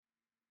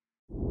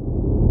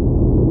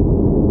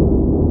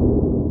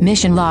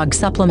Mission Log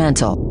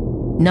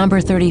Supplemental.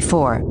 Number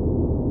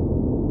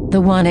 34. The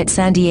one at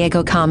San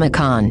Diego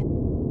Comic-Con.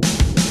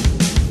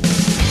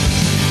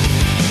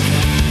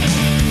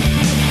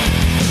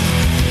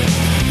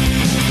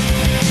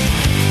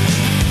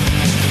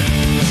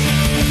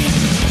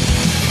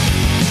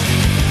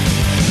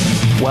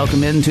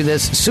 Welcome into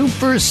this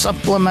super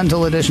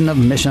supplemental edition of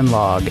Mission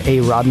Log,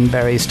 a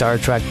Roddenberry Star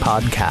Trek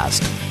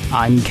podcast.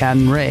 I'm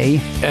Ken Ray.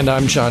 And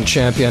I'm John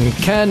Champion.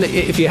 Ken,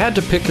 if you had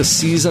to pick a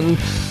season,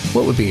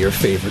 what would be your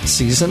favorite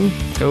season?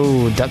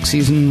 Oh, duck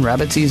season,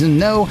 rabbit season?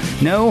 No,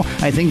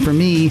 I think for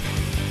me,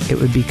 it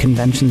would be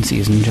convention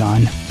season,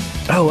 John.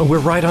 Oh, and we're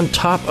right on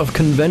top of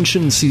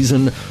convention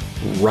season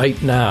right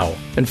now.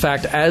 In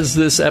fact, as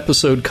this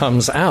episode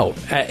comes out,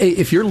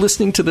 if you're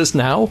listening to this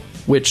now,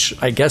 which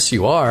I guess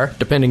you are,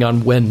 depending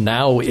on when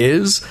now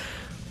is,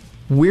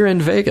 we're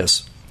in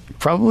Vegas.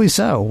 Probably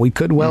so. We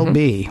could well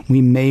be.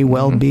 We may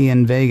well be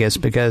in Vegas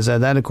because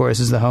that, of course,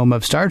 is the home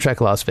of Star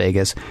Trek Las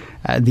Vegas,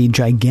 the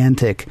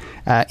gigantic,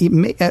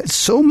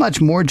 so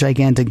much more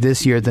gigantic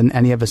this year than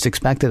any of us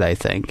expected, I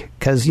think.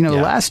 Because,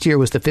 last year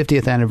was the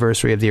 50th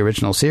anniversary of the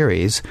original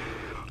series.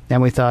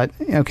 And we thought,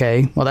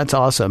 okay, well, that's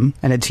awesome.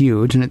 And it's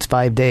huge. And it's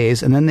 5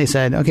 days. And then they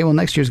said, okay, well,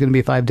 next year's going to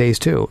be 5 days,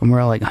 too. And we're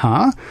all like,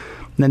 huh?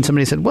 And then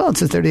somebody said, well, it's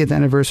the 30th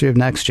anniversary of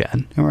Next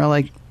Gen. And we're all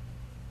like,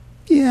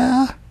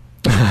 yeah.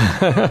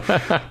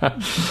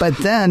 But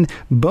then,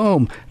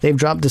 boom, they've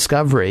dropped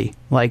Discovery,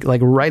 like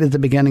right at the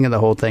beginning of the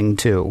whole thing,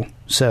 too.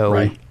 So,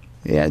 right.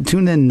 Yeah,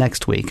 tune in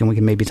next week, and we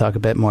can maybe talk a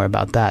bit more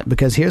about that.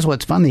 Because here's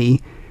what's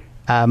funny.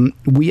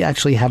 We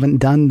actually haven't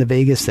done the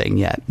Vegas thing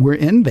yet. We're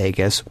in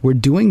Vegas. We're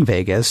doing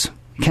Vegas.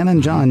 Ken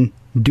and John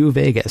do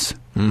Vegas.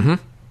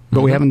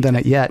 But we haven't done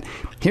it yet.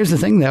 Here's the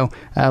thing, though.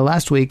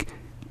 Last week,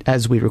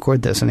 as we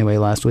record this anyway,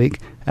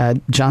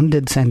 John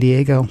did San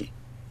Diego.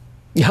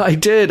 Yeah, I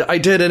did,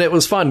 and it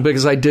was fun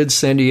because I did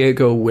San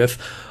Diego with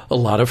a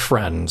lot of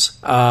friends.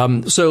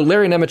 So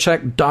Larry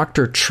Nemeczek,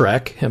 Dr.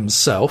 Trek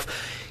himself,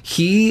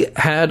 he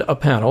had a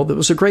panel that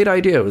was a great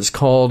idea. It was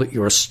called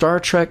Your Star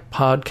Trek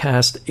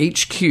Podcast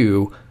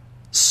HQ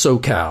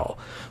SoCal.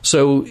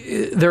 So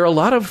there are a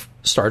lot of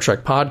Star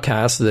Trek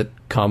podcasts that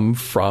come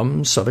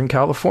from Southern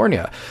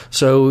California.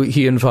 So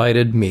he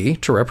invited me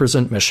to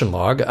represent Mission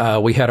Log.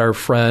 We had our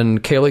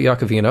friend Kayla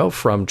Iacovino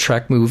from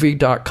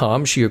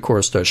TrekMovie.com. She, of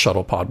course, does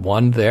Shuttlepod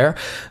 1 there.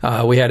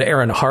 We had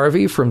Aaron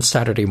Harvey from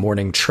Saturday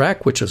Morning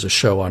Trek, which is a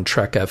show on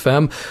Trek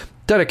FM,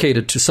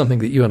 dedicated to something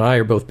that you and I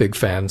are both big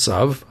fans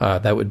of.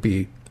 That would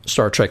be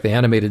Star Trek, the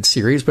animated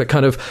series, but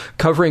kind of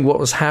covering what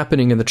was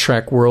happening in the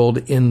Trek world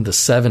in the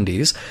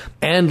 70s.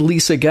 And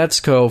Lisa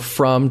Getzko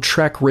from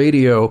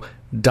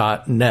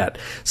TrekRadio.net.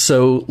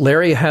 So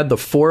Larry had the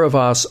four of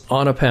us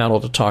on a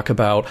panel to talk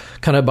about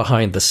kind of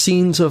behind the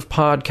scenes of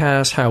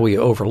podcasts, how we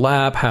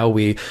overlap, how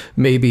we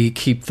maybe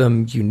keep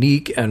them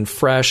unique and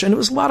fresh. And it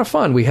was a lot of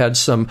fun. We had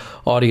some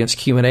audience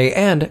Q&A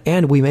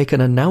and we make an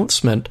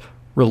announcement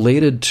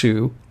related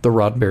to the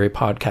Roddenberry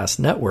Podcast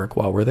Network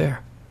while we're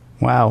there.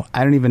 Wow,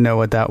 I don't even know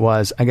what that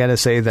was. I got to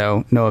say,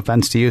 though, no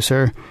offense to you,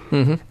 sir,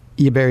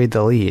 you buried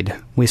the lead.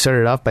 We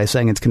started off by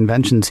saying it's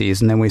convention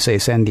season, then we say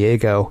San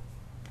Diego.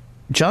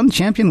 John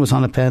Champion was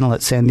on a panel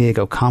at San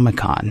Diego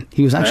Comic-Con.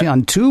 He was actually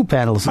on two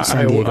panels at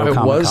San Diego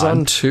Comic-Con. I was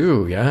on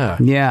two, yeah.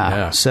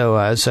 Yeah.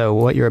 So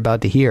what you're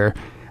about to hear,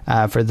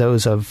 for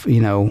those of,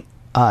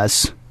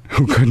 us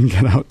who couldn't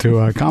get out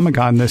to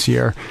Comic-Con this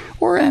year,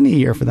 or any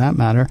year for that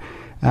matter,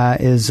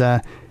 is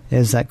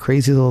that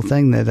crazy little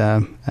thing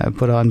that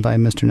put on by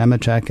Mr.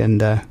 Nemeczek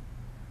and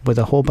with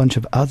a whole bunch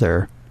of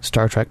other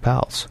Star Trek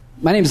pals.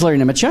 My name is Larry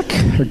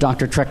Nemeczek, or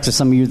Dr. Trek to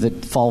some of you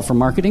that fall for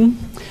marketing,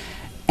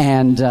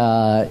 and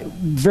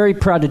very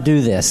proud to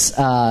do this.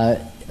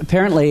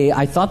 Apparently,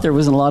 I thought there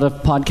wasn't a lot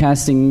of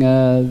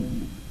podcasting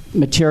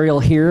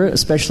material here,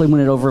 especially when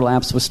it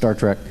overlaps with Star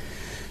Trek.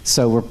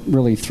 So we're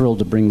really thrilled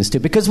to bring this to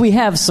you, because we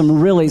have some of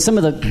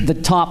the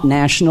top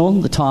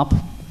the top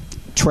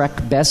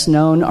Trek best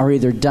known are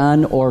either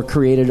done or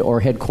created or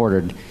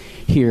headquartered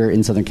here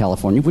in Southern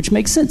California, which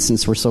makes sense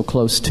since we're so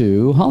close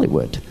to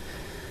Hollywood.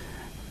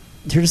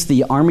 Here's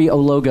the Army O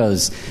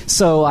logos.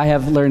 So I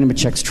have Larry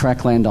Nemeczek's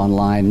Trekland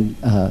online.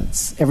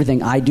 It's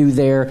everything I do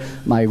there.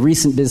 My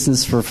recent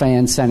business for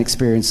fans, fan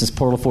experiences,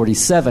 Portal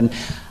 47.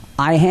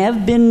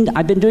 I've been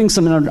doing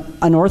some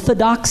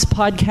unorthodox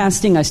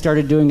podcasting. I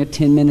started doing a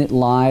 10-minute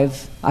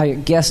live. I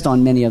guest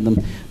on many of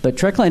them. But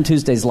Trekland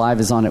Tuesdays Live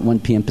is on at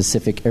 1 p.m.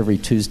 Pacific every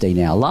Tuesday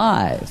now.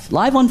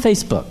 Live on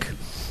Facebook.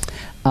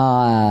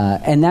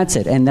 And that's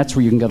it. And that's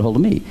where you can get a hold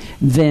of me.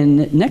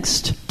 Then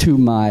next to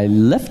my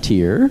left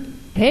here.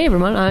 Hey,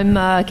 everyone. I'm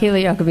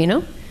Kayla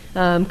Iacovino,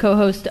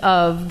 co-host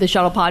of the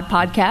Shuttlepod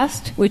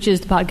podcast, which is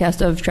the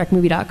podcast of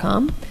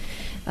TrekMovie.com.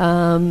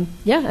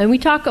 And we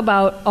talk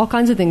about all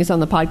kinds of things on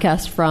the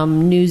podcast,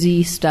 from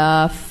newsy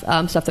stuff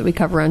that we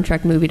cover on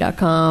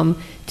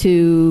TrekMovie.com,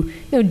 to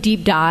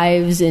deep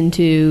dives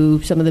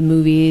into some of the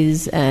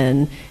movies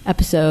and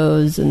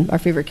episodes and our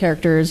favorite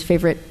characters,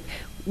 favorite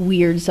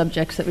weird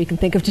subjects that we can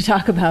think of to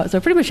talk about. So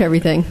pretty much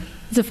everything.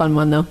 It's a fun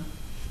one, though.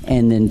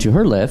 And then to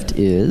her left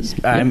is...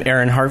 I'm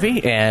Aaron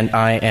Harvey, and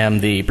I am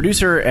the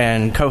producer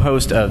and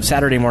co-host of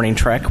Saturday Morning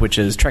Trek, which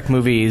is Trek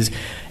Movies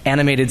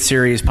animated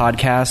series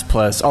podcast,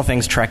 plus all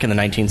things Trek in the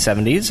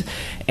 1970s.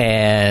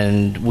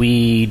 And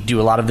we do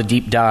a lot of the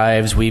deep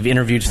dives. We've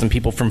interviewed some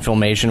people from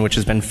Filmation, which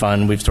has been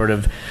fun. We've sort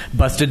of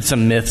busted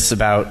some myths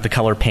about the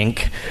color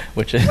pink,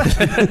 which is...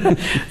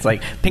 it's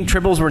like, pink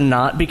tribbles were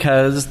not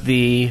because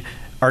the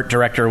art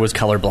director was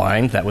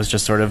colorblind. That was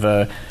just sort of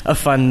a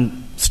fun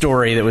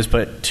story that was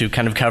put to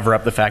kind of cover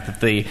up the fact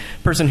that the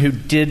person who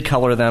did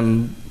color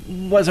them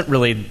wasn't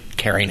really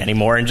caring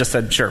anymore and just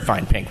said, sure,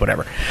 fine, pink,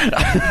 whatever.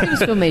 It was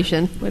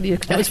Filmation. What do you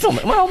expect? It was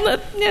Filmation. Well,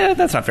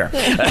 that's not fair.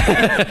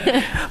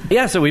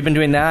 Yeah, so we've been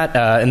doing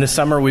that. In the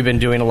summer, we've been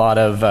doing a lot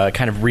of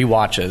kind of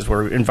rewatches.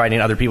 We're inviting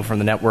other people from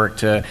the network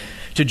to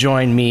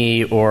join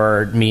me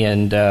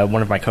and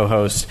one of my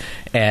co-hosts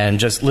and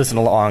just listen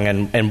along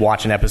and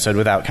watch an episode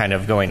without kind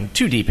of going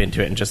too deep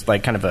into it, and just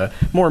like kind of a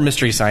more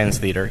mystery science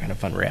theater kind of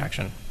fun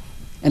reaction.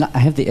 And I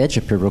have The Edge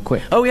up here real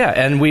quick. Oh, yeah,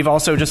 and we've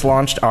also just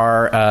launched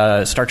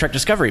our Star Trek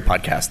Discovery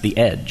podcast, The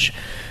Edge.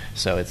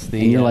 So it's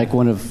the... And you're like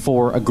one of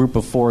a group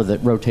of four that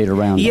rotate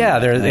around. Yeah,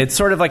 it's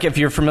sort of like, if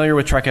you're familiar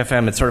with Trek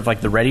FM, it's sort of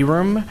like the Ready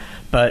Room,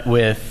 but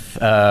with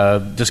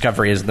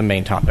Discovery as the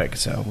main topic.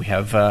 So we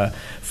have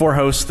 4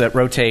 hosts that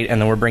rotate,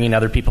 and then we're bringing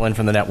other people in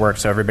from the network,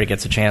 so everybody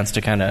gets a chance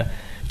to kind of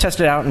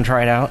test it out and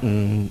try it out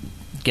and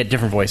get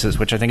different voices,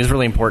 which I think is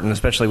really important,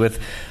 especially with...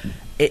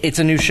 It's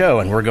a new show,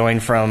 and we're going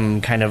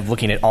from kind of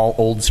looking at all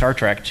old Star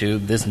Trek to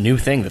this new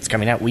thing that's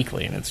coming out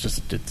weekly, and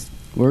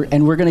we're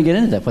going to get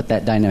into that, what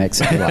that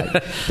dynamic's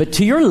like. But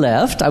to your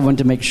left, I want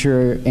to make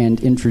sure and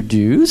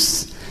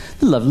introduce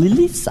the lovely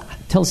Lisa.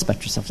 Tell us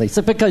about yourself,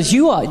 Lisa, because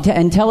you are,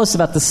 and tell us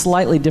about the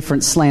slightly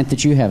different slant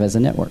that you have as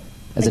a network.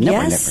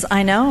 Yes,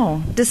 I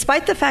know.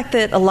 Despite the fact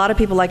that a lot of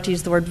people like to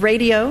use the word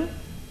radio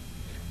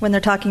when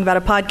they're talking about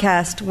a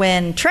podcast,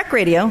 when Trek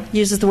Radio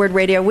uses the word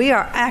radio, we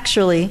are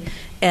actually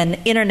an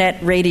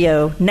internet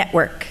radio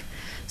network.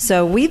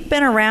 So we've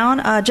been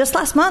around. Just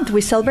last month,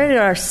 we celebrated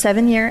our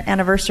 7-year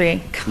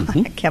anniversary. God,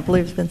 I can't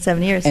believe it's been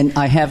 7 years. And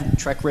I have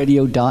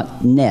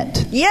trekradio.net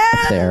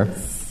up there.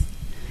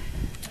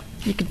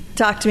 You can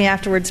talk to me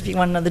afterwards if you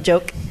want to know the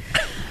joke.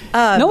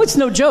 No, it's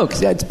no joke.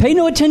 Pay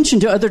no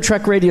attention to other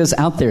Trek radios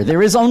out there.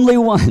 There is only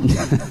one.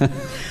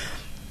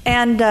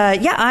 And,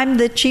 I'm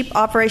the Chief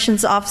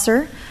Operations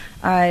Officer.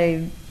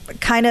 I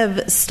kind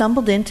of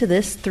stumbled into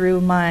this through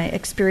my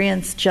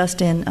experience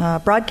just in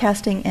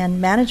broadcasting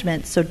and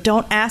management. So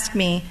don't ask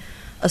me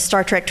a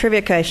Star Trek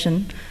trivia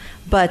question.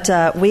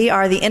 But we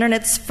are the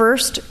Internet's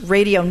first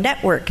radio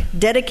network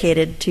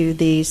dedicated to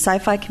the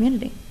sci-fi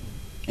community.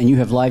 And you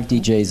have live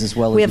DJs as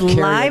well. We have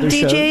live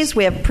DJs. Shows?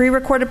 We have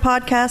pre-recorded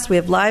podcasts. We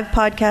have live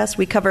podcasts.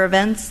 We cover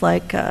events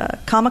like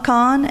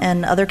Comic-Con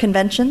and other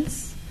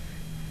conventions,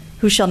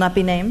 who shall not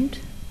be named.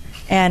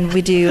 And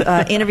we do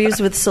interviews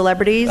with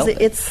celebrities.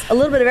 It's a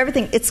little bit of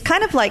everything. It's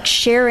kind of like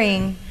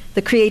sharing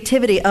the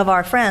creativity of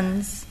our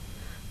friends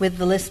with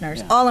the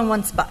listeners, all in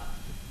one spot.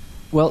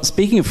 Well,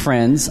 speaking of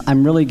friends,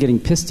 I'm really getting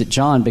pissed at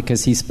John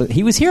because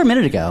he was here a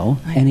minute ago,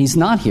 and he's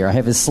not here. I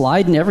have his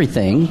slide and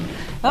everything.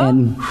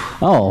 And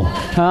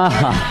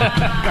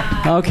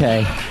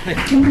okay.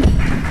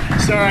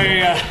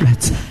 Sorry,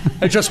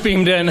 I just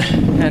beamed in,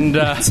 and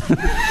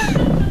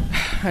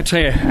I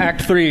tell you,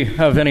 Act 3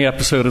 of any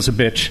episode is a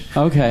bitch.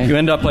 Okay. You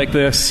end up like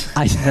this,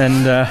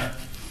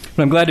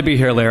 but I'm glad to be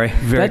here, Larry.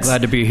 Very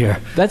glad to be here.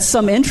 That's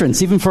some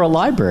entrance, even for a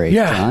library,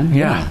 John.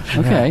 Yeah.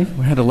 Okay. Yeah.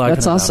 We had a lot.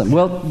 That's awesome.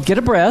 Well, get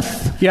a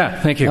breath. Yeah,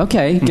 thank you.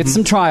 Okay, get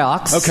some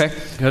Triox. Okay,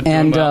 good.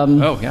 And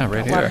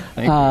right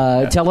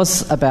here. Tell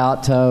us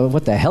about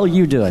what the hell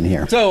you doing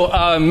here.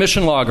 So,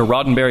 Mission Log, a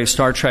Roddenberry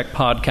Star Trek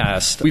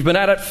podcast. We've been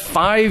at it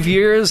 5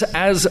 years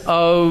as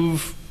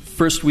of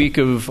first week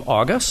of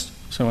August.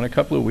 So in a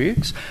couple of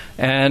weeks.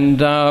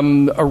 And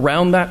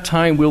around that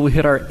time, we'll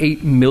hit our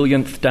 8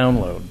 millionth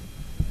download.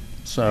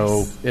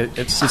 So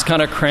it's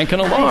kind of cranking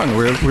along.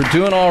 We're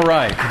doing all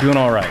right.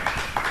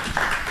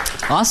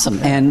 Awesome.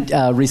 And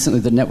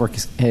recently the network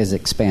has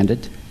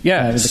expanded.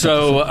 Yeah,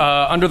 so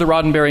under the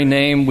Roddenberry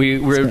name,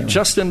 we're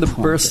just in the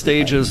birth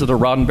stages of the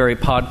Roddenberry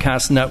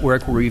Podcast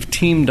Network, where we've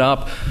teamed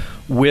up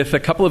with a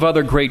couple of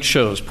other great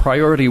shows,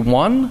 Priority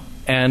One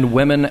and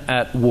Women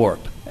at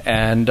Warp.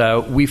 And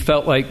we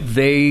felt like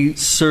they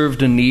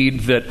served a need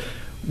that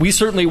we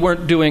certainly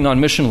weren't doing on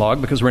Mission Log,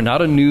 because we're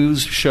not a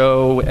news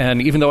show,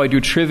 and even though I do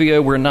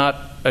trivia, we're not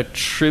a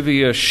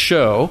trivia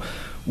show.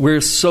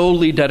 We're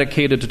solely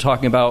dedicated to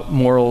talking about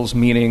morals,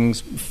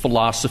 meanings,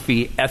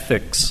 philosophy,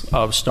 ethics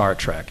of Star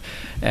Trek.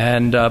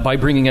 And by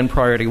bringing in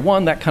Priority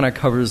One, that kind of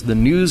covers the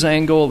news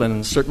angle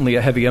and certainly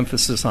a heavy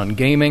emphasis on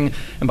gaming.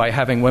 And by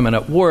having Women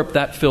at Warp,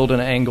 that filled an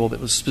angle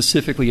that was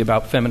specifically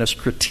about feminist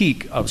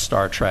critique of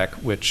Star Trek,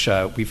 which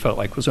we felt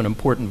like was an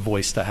important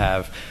voice to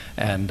have.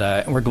 And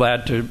we're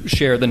glad to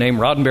share the name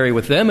Roddenberry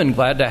with them, and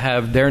glad to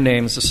have their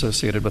names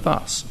associated with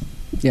us.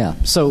 Yeah.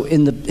 So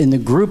in the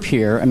group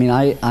here, I mean,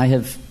 I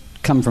have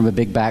come from a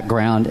big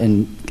background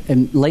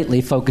and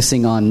lately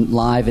focusing on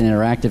live and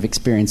interactive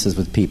experiences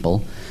with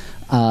people.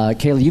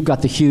 Kayla, you've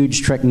got the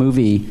huge Trek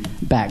movie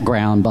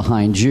background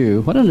behind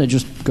you. Why don't I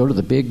just go to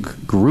the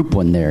big group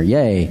one there?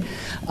 Yay.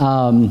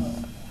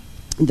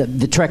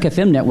 The Trek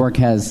FM network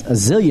has a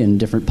zillion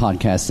different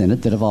podcasts in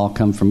it that have all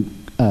come from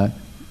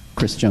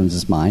Chris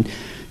Jones's mind.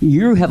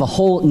 You have a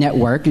whole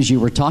network, as you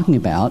were talking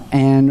about,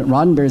 and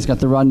Roddenberry's got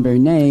the Roddenberry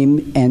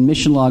name, and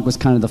Mission Log was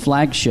kind of the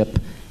flagship,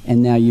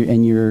 and now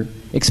you're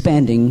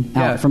expanding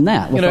out from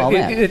that with all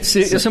that.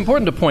 It's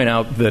important to point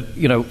out that,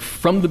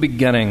 from the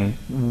beginning,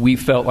 we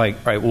felt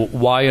like, right, well,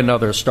 why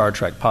another Star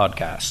Trek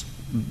podcast?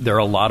 There are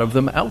a lot of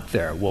them out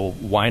there. Well,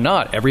 why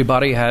not?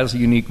 Everybody has a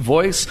unique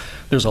voice.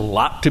 There's a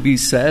lot to be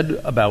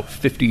said about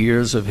 50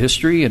 years of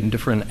history and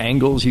different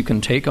angles you can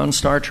take on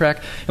Star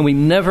Trek. And we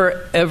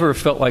never, ever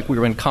felt like we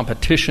were in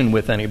competition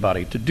with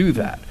anybody to do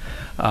that.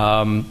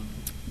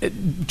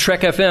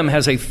 Trek FM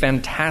has a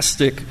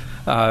fantastic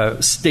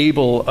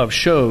stable of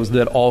shows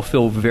that all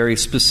fill very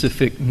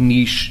specific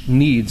niche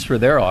needs for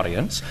their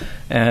audience.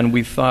 And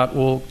we thought,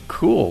 well,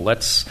 cool,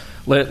 let's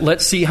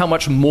see how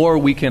much more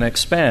we can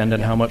expand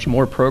and how much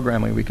more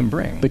programming we can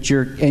bring. But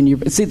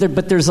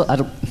there's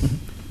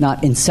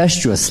not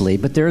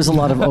incestuously, but there is a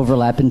lot of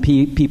overlap, and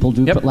people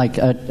do put, like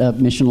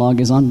Mission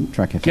Log is on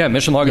Trek FM. Yeah,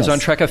 Mission Log is on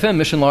Trek FM.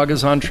 Mission Log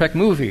is on Trek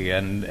Movie,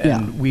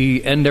 and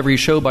we end every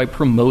show by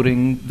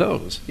promoting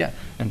those. Yeah,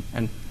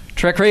 and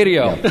Trek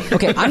Radio. Yeah.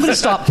 Okay, I'm going to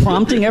stop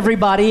prompting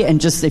everybody, and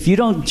just if you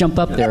don't jump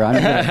up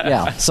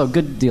there, So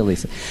good deal,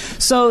 Lisa.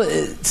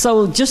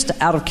 So just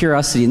out of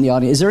curiosity in the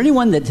audience, is there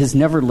anyone that has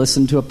never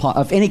listened to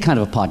of any kind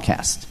of a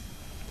podcast?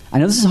 I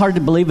know this is hard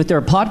to believe, but there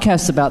are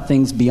podcasts about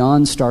things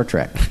beyond Star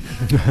Trek,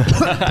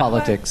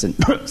 politics and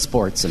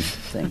sports and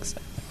things.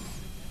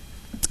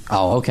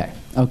 Oh,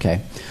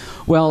 okay.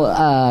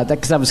 Well,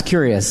 because I was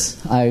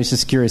curious. I was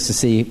just curious to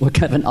see what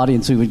kind of an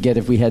audience we would get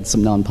if we had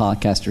some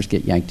non-podcasters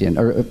get yanked in,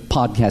 or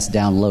podcast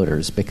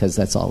downloaders, because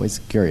that's always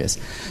curious.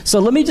 So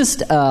let me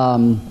just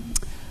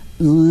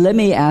let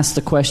me ask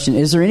the question: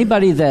 is there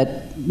anybody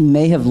that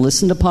may have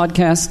listened to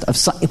podcasts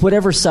of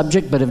whatever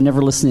subject, but have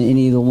never listened to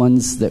any of the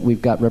ones that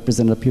we've got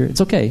represented up here? It's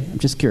okay. I'm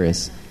just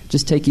curious.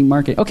 Just taking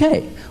marketing.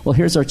 Okay, well,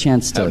 here's our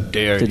chance to do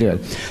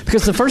it.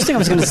 Because the first thing I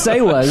was going to say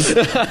was,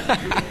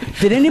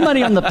 did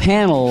anybody on the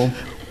panel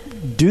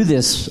do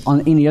this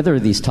on any other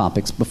of these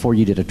topics before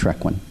you did a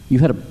Trek one? You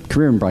had a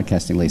career in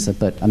broadcasting, Lisa,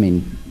 but, I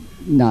mean,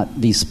 not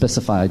these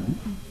specified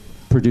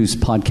produced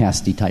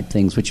podcasty type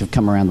things, which have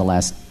come around the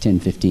last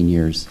 10, 15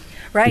 years.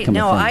 Right.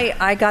 No,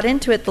 I got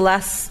into it the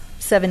last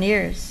 7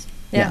 years.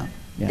 Yeah.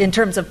 In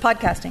terms of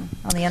podcasting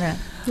on the internet.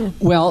 Yeah.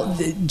 Well,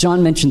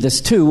 John mentioned this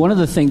too. One of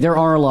the things, there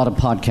are a lot of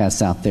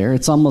podcasts out there.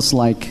 It's almost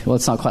like, well,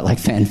 it's not quite like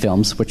fan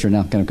films, which are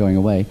now kind of going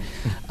away.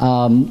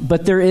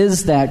 But there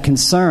is that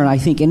concern. I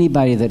think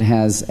anybody that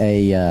has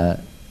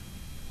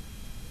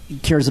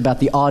cares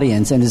about the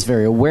audience and is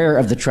very aware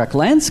of the Trek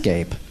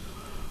landscape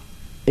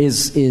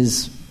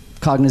is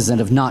cognizant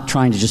of not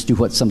trying to just do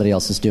what somebody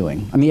else is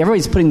doing. I mean,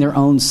 everybody's putting their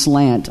own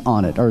slant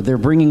on it, or they're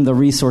bringing the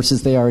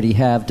resources they already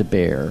have to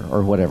bear,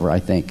 or whatever, I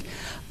think.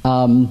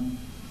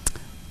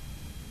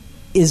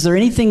 Is there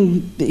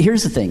anything,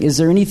 here's the thing, is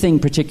there anything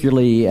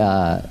particularly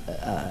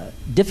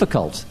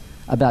difficult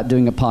about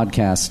doing a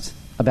podcast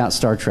about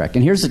Star Trek?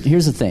 And here's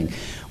the thing.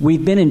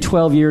 We've been in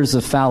 12 years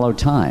of fallow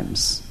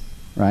times,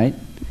 right?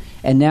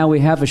 And now we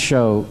have a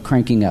show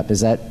cranking up. Is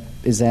that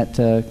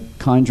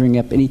conjuring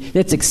up any...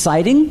 It's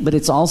exciting, but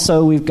it's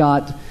also, we've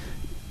got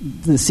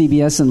the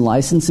CBS and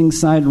licensing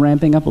side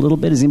ramping up a little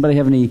bit. Has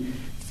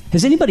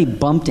anybody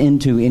bumped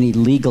into any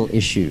legal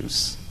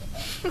issues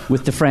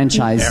with the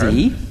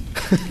franchisee?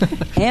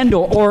 And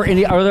or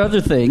any other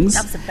things?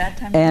 That was a bad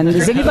time. And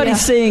is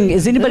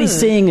anybody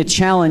seeing a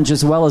challenge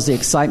as well as the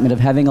excitement of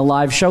having a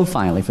live show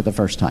finally for the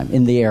first time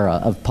in the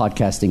era of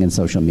podcasting and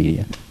social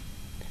media?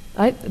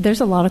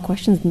 There's a lot of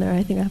questions in there.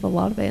 I think I have a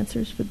lot of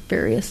answers for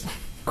various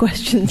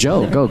questions.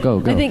 Joe,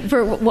 go. I think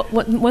for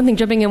one thing,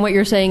 jumping in what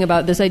you're saying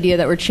about this idea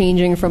that we're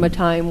changing from a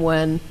time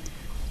when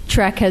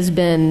Trek has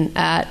been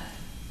at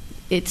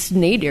its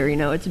nadir.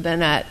 It's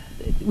been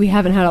we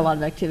haven't had a lot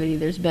of activity.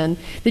 There's been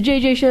the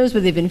JJ shows,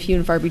 but they've been few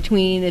and far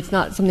between. It's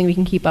not something we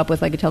can keep up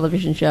with like a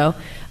television show.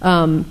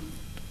 And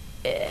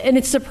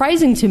it's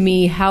surprising to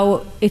me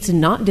how it's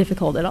not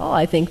difficult at all,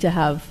 I think, to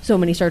have so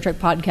many Star Trek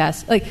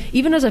podcasts. Like,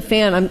 even as a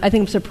fan, I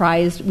think I'm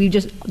surprised. We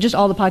just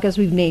all the podcasts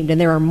we've named,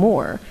 and there are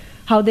more,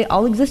 how they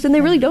all exist, and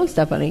they really don't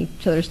step on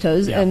each other's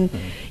toes. Yeah. And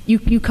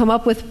you come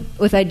up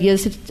with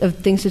ideas of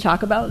things to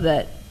talk about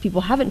that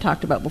people haven't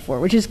talked about before,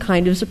 which is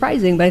kind of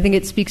surprising, but I think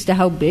it speaks to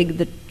how big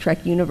the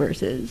Trek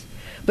universe is.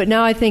 But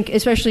now I think,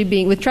 especially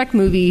being with Trek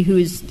Movie,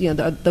 who's the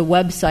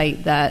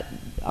website that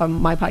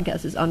my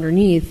podcast is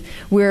underneath,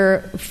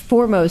 we're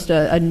foremost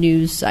a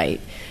news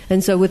site.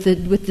 And so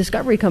with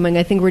Discovery coming,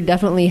 I think we're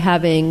definitely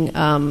having,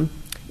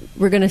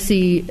 we're going to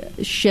see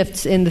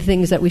shifts in the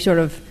things that we sort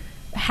of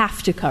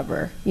have to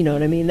cover, you know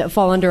what I mean, that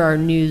fall under our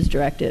news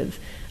directive.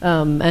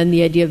 And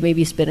the idea of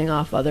maybe spinning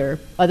off other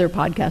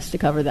podcasts to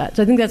cover that.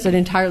 So I think that's an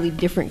entirely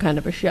different kind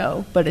of a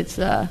show, but it's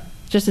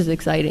just as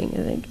exciting,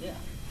 I think.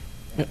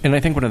 And I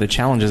think one of the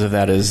challenges of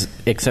that is,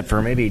 except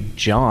for maybe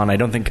John, I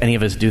don't think any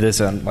of us do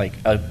this on like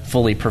a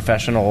fully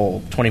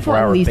professional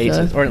 24-hour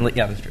basis. Or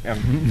yeah, that's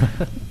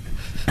true.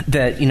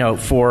 That,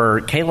 for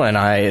Kayla and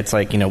I, it's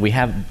like, we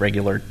have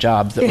regular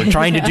jobs that we're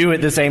trying to do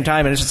at the same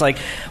time, and it's just like,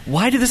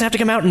 why did this have to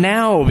come out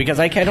now? Because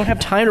I don't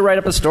have time to write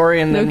up a story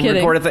and then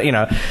record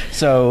it.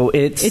 So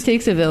it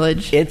takes a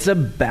village. It's a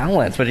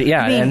balance, but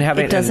and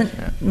having it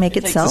doesn't make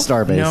itself.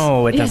 Starbase.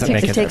 No, it doesn't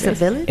make it. It takes a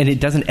village, and it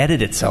doesn't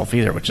edit itself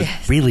either, which is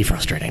really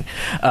frustrating.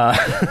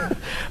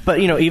 But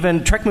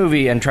even Trek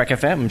Movie and Trek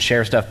FM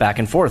share stuff back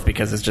and forth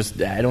because it's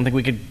just I don't think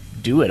we could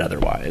do it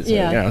otherwise.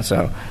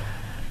 So.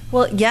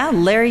 Well,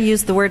 Larry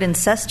used the word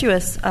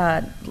incestuous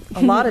a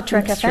lot of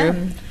Trek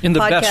FM. In the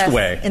best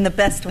way. In the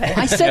best way.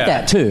 I said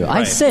that, too.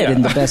 Right. I said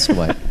in the best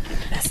way.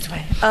 Best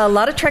way. A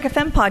lot of Trek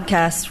FM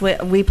podcasts,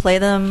 we play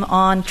them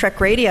on Trek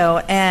Radio.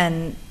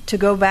 And to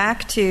go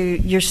back to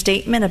your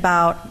statement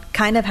about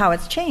kind of how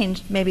it's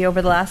changed, maybe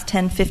over the last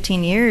 10,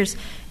 15 years,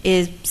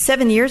 is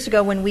 7 years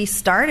ago when we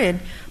started,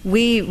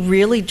 we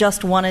really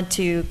just wanted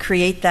to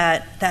create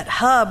that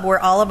hub where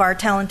all of our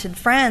talented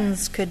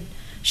friends could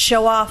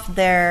show off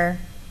their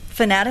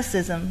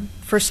fanaticism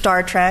for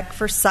Star Trek,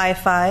 for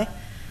sci-fi,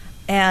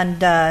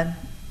 and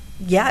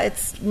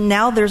it's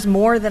now there's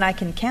more than I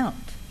can count.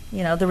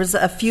 There was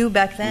a few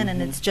back then,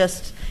 and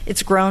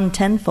it's grown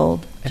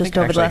tenfold just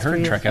over the last few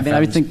years. Trek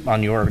FM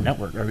on your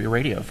network or your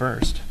radio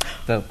first.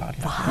 The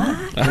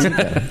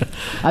podcast.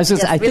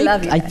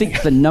 I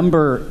think the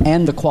number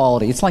and the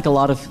quality. It's like a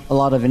lot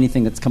of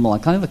anything that's come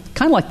along. Kind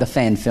of like the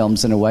fan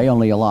films in a way,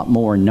 only a lot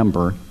more in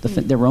number.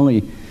 There were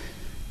only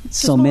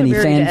so many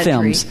fan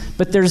films,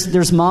 but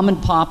there's mom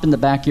and pop in the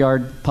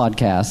backyard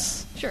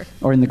podcasts, sure,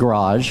 or in the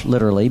garage,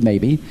 literally,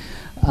 maybe,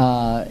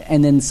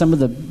 and then some of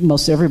the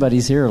most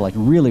everybody's here are like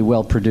really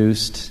well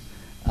produced,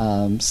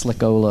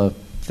 slickola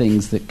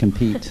things that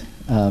compete.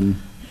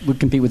 Would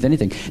compete with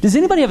anything. Does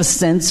anybody have a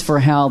sense for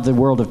how the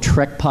world of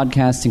Trek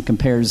podcasting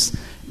compares?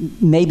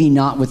 Maybe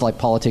not with like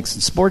politics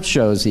and sports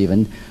shows,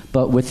 even,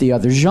 but with the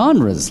other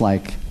genres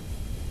like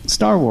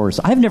Star Wars.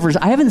 I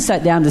haven't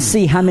sat down to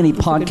see how many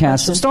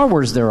podcasts of Star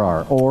Wars there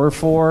are, or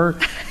for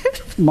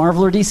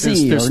Marvel or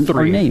DC. There's or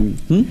three. Name.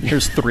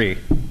 There's three.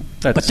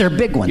 But they're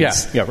big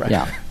ones. Yeah, right.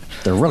 Yeah,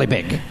 they're really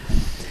big.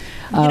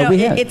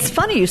 It's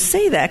funny you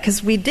say that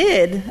because we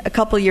did a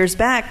couple years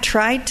back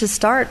tried to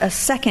start a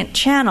second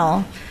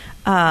channel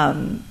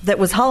that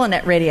was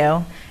HoloNet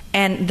Radio,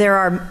 and there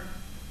are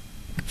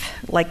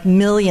like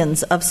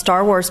millions of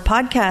Star Wars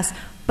podcasts.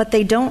 But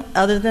they don't,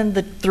 other than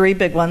the three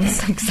big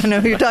ones, because I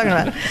know who you're talking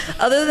about,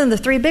 other than the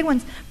three big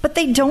ones, but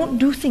they don't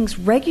do things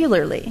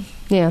regularly.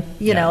 Yeah.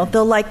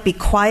 They'll like be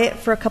quiet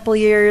for a couple of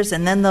years,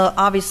 and then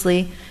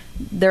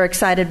they're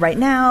excited right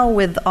now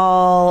with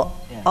all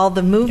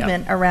the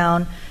movement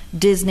around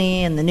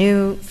Disney and the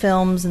new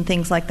films and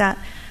things like that.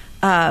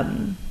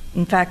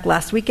 In fact,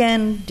 last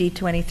weekend,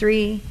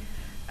 D23.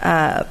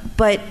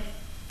 But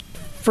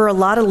for a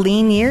lot of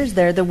lean years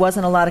there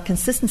wasn't a lot of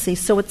consistency.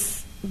 So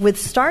it's with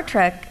Star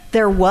Trek,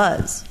 there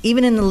was,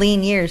 even in the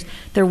lean years,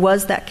 there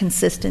was that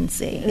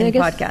consistency in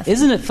podcasting.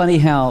 Isn't it funny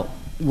how,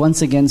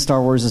 once again, Star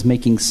Wars is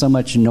making so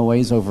much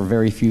noise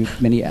over a few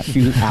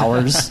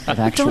hours of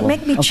actual... Don't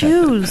make me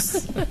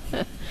choose.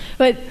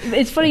 But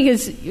it's funny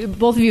because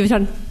both of you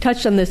have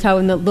touched on this, how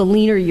in the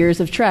leaner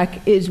years of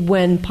Trek is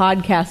when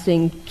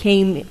podcasting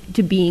came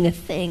to being a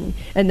thing,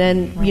 and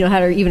then,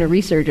 had even a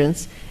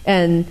resurgence.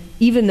 And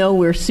even though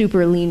we're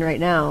super lean right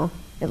now,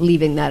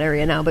 leaving that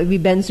area now, but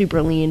we've been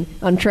super lean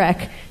on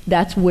Trek.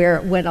 That's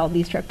when all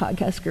these Trek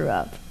podcasts grew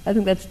up. I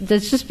think that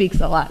just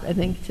speaks a lot. I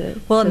think and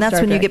that's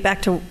Star when Trek. You get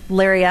back to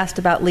Larry asked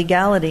about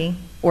legality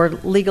or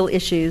legal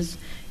issues.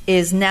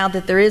 Is now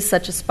that there is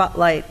such a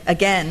spotlight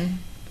again,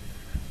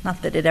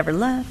 not that it ever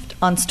left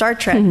on Star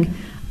Trek.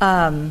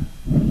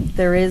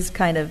 There is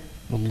kind of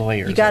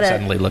lawyers are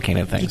suddenly looking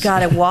at things. You got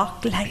to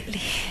walk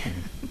lightly.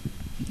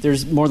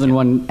 There's more than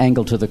one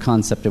angle to the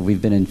concept of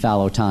we've been in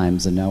fallow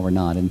times and now we're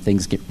not, and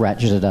things get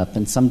ratcheted up,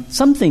 and some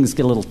things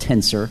get a little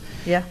tenser.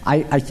 Yeah.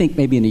 I think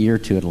maybe in a year or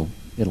two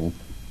it'll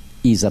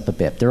ease up a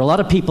bit. There are a lot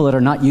of people that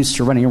are not used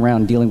to running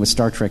around dealing with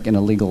Star Trek in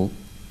a legal,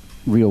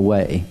 real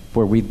way,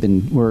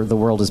 where the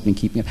world has been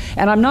keeping it.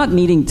 And I'm not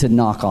needing to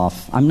knock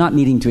off. I'm not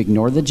needing to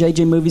ignore the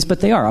JJ movies, but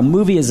they are. A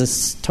movie is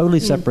a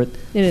totally separate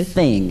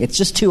thing. It's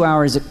just 2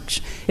 hours.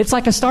 It's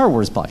like a Star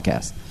Wars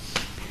podcast.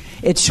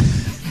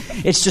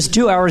 It's just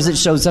 2 hours that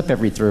shows up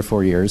every 3 or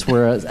 4 years,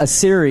 where a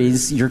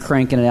series, you're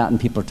cranking it out and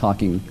people are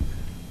talking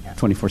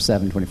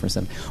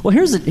 24/7. Well,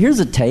 here's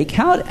a take.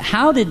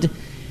 How did...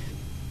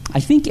 I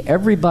think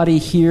everybody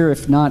here,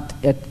 if not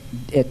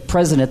at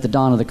present at the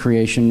dawn of the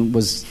creation,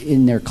 was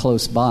in there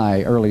close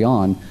by early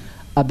on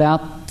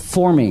about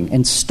forming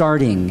and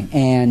starting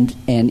and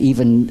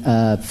even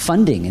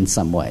funding in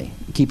some way,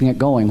 keeping it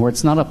going, where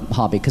it's not a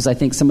hobby. Because I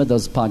think some of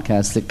those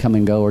podcasts that come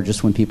and go are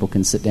just when people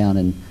can sit down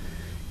and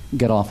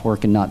get off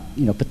work and not,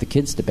 put the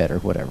kids to bed or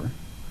whatever.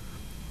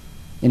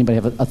 Anybody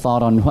have a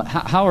thought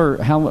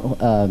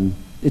on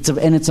it's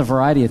a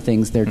variety of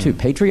things there too.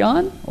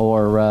 Patreon,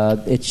 or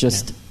it's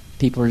just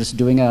people are just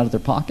doing it out of their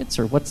pockets,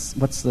 or what's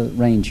the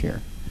range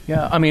here?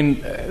 Yeah, I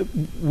mean,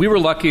 we were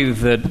lucky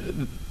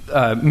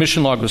that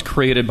Mission Log was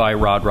created by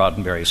Rod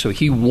Roddenberry, so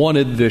he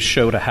wanted this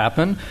show to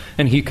happen,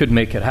 and he could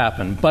make it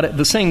happen. But at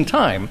the same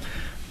time,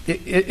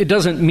 it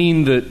doesn't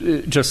mean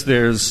that just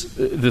there's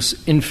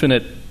this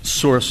infinite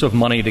source of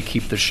money to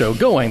keep the show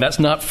going. That's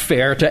not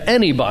fair to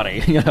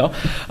anybody, you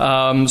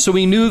know. So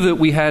we knew that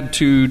we had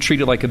to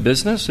treat it like a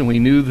business, and we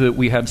knew that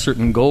we had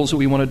certain goals that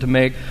we wanted to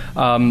make.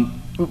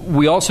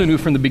 We also knew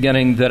from the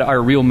beginning that our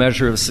real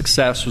measure of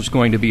success was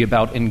going to be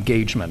about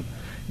engagement,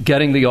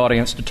 getting the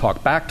audience to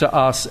talk back to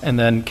us and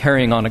then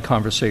carrying on a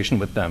conversation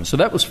with them. So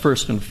that was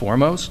first and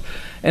foremost.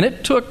 And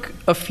it took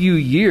a few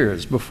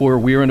years before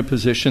we were in a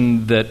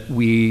position that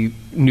we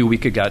knew we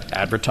could get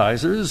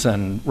advertisers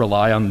and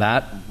rely on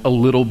that a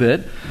little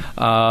bit.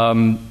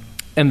 And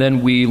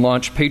then we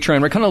launched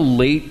Patreon. We're kind of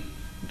late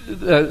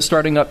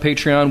starting up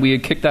Patreon. We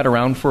had kicked that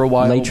around for a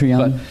while.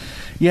 Patreon?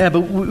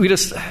 But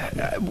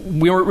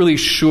we weren't really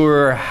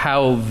sure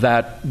how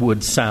that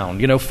would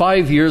sound. You know,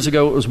 5 years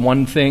ago it was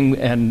one thing,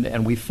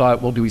 and we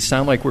thought, well, do we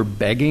sound like we're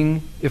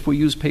begging if we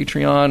use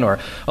Patreon? Or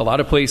a lot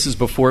of places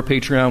before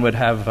Patreon would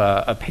have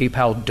a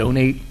PayPal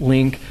donate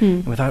link.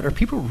 And we thought, are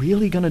people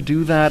really going to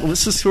do that?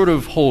 Let's just sort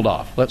of hold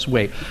off. Let's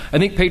wait. I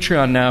think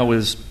Patreon now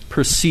is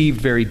perceived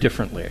very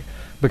differently,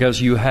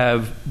 because you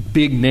have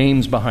big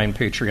names behind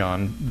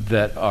Patreon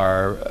that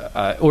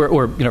are,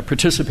 or you know,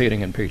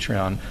 participating in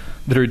Patreon,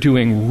 that are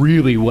doing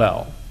really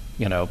well.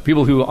 You know,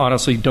 people who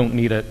honestly don't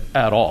need it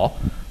at all.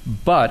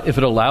 But if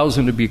it allows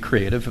them to be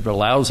creative, if it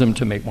allows them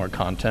to make more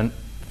content,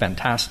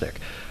 fantastic.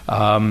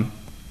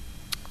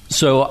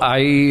 So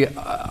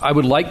I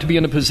would like to be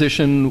in a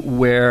position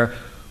where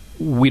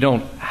we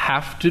don't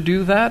have to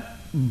do that,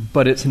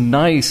 but it's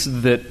nice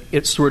that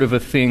it's sort of a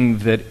thing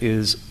that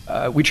is,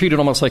 we treat it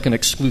almost like an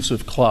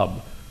exclusive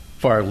club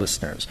for our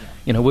listeners.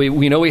 You know,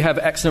 we know we have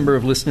X number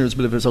of listeners,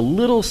 but if there's a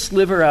little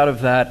sliver out of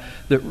that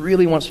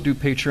really wants to do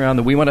Patreon,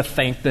 that we want to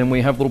thank them,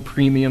 we have little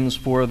premiums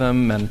for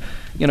them, and,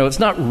 you know, it's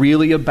not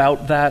really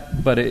about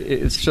that, but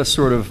it's just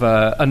sort of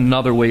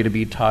another way to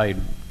be tied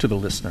to the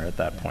listener at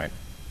that point.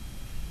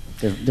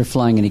 They're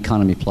flying an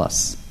economy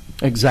plus.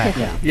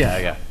 Exactly.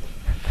 Yeah.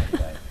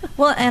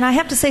 Well, and I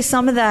have to say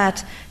some of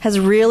that has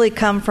really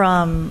come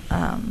from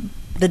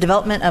the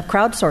development of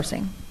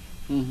crowdsourcing.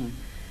 Mm-hmm.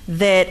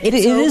 That it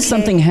is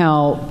something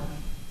how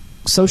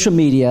social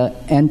media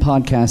and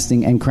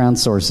podcasting and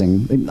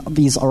crowdsourcing,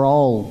 these are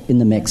all in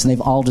the mix, and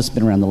they've all just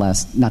been around the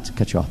last, not to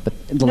cut you off, but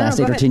the last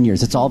 8 or 10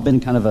 years. It's all been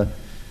kind of an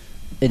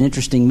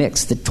interesting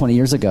mix that 20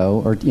 years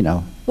ago, or, you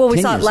know. Well,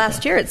 we saw it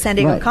last year at San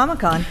Diego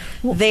Comic-Con.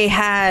 They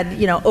had,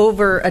 you know,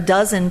 over a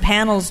dozen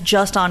panels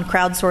just on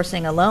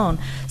crowdsourcing alone.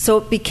 So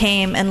it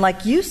became, and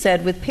like you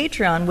said, with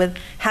Patreon, with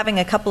having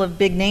a couple of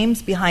big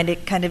names behind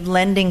it, kind of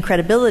lending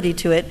credibility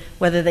to it,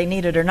 whether they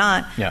need it or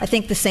not. Yeah. I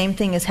think the same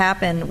thing has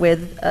happened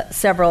with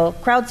several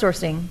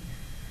crowdsourcing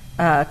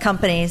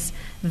companies,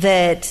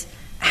 that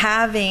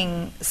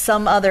having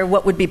some other,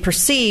 what would be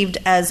perceived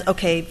as,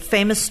 okay,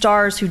 famous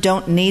stars who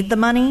don't need the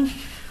money,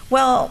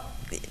 well,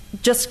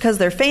 just because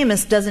they're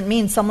famous doesn't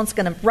mean someone's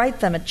going to write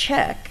them a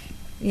check,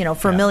 you know,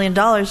 for $1 million.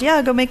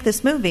 Yeah, go make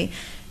this movie.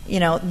 You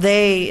know,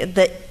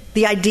 the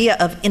idea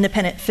of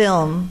independent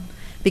film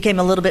became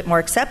a little bit more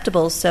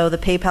acceptable. So the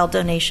PayPal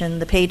donation,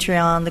 the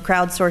Patreon, the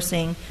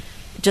crowdsourcing,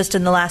 just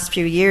in the last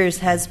few years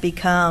has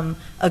become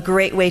a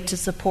great way to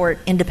support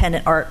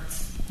independent arts.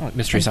 Well,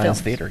 Mystery Science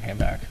Theater came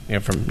back, you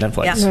know, from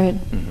Netflix. Yeah. Right.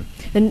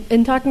 Mm-hmm.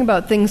 And talking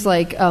about things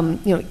like, you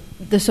know,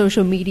 the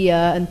social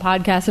media and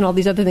podcasts and all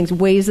these other things,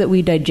 ways that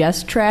we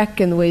digest Trek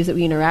and the ways that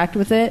we interact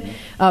with it,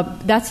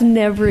 that's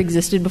never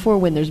existed before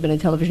when there's been a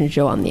television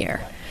show on the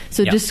air.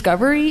 So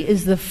Discovery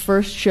is the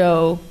first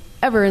show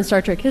ever in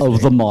Star Trek history.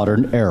 Of the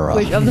modern era.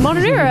 Of the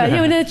modern era. You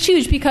know, and it's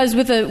huge because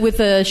with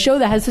a show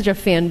that has such a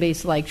fan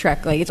base like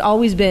Trek, like, it's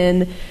always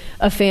been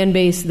a fan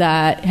base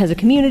that has a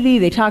community,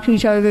 they talk to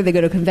each other, they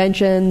go to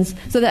conventions.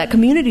 So that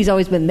community's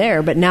always been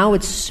there, but now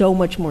it's so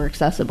much more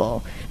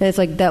accessible. And it's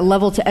like that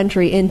level to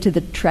entry into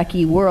the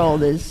Trekkie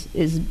world is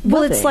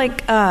well, it's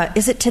like,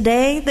 is it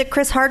today that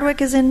Chris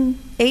Hardwick is in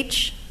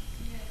H?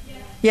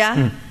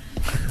 Yeah?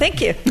 Thank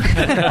you. Thank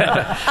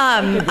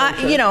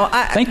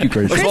you,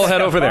 Chris. Let's all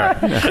head over there.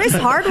 Chris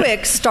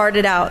Hardwick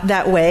started out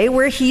that way,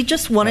 where he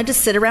just wanted to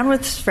sit around with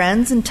his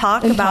friends and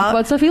talk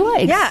about stuff he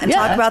likes. Yeah, and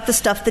talk about the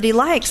stuff that he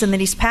likes and that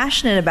he's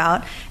passionate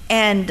about.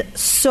 And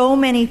so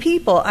many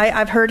people,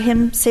 I've heard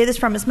him say this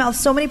from his mouth,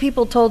 so many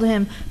people told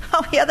him,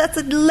 oh, yeah, that's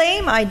a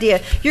lame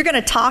idea. You're going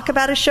to talk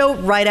about a show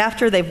right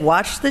after they've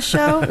watched the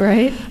show?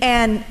 Right.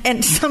 And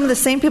some of the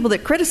same people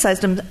that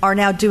criticized him are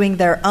now doing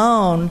their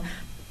own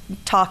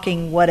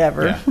talking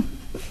whatever. Yeah.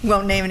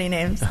 Won't name any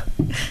names.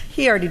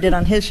 He already did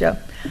on his show.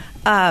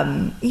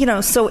 You know,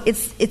 so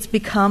it's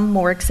become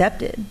more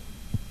accepted,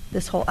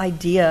 this whole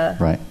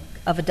idea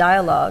of a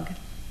dialogue.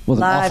 Well,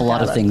 an awful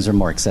lot of things are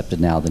more accepted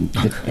now than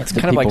it's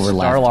kind of like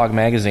Starlog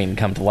magazine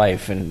come to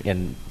life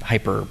in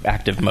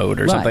hyperactive mode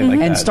or something like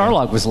that. And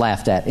Starlog was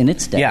laughed at in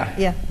its day.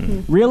 Yeah.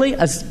 Mm-hmm. Really?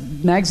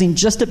 magazine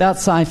just about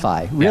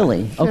sci-fi.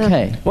 Really? Yeah.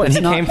 Okay. Well, and he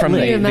not came from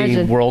really-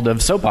 the world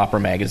of soap opera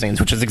magazines,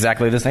 which is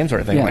exactly the same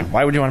sort of thing. Yeah. Like,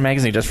 why would you want a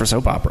magazine just for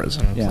soap operas?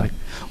 And Yeah.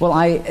 Well,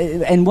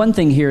 and one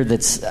thing here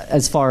that's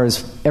as far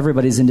as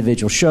everybody's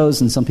individual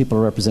shows, and some people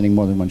are representing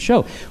more than one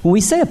show. When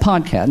we say a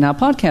podcast, now a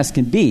podcast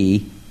can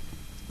be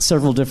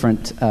several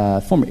different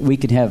formats. We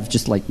could have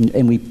just like,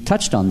 and we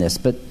touched on this,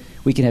 but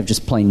we can have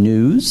just plain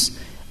news,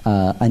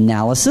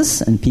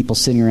 analysis, and people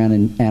sitting around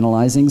and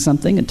analyzing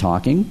something and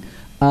talking.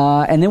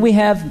 And then we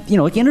have,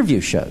 like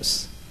interview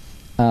shows,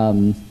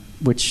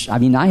 which, I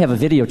mean, I have a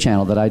video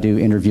channel that I do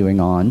interviewing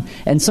on,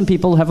 and some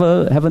people have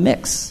a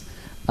mix.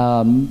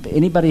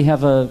 Anybody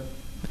have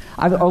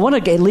I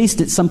want to at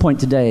least at some point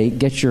today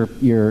get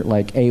your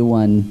like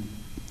A1.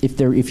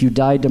 If you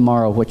died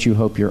tomorrow, what you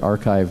hope your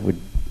archive would.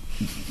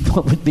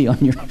 What would be on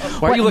your?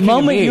 Why are you looking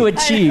moment at me? you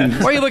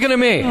achieve? Why are you looking at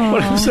me?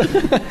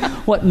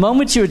 What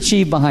moment you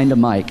achieve behind a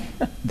mic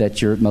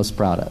that you're most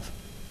proud of,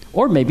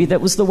 or maybe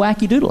that was the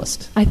wacky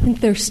doodlist. I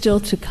think they're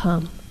still to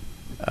come.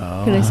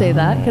 Can I say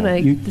that? Can I?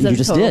 You Is that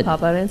just a total did.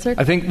 cop-out answer?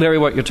 I think, Larry,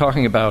 what you're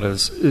talking about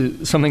is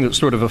something that's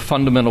sort of a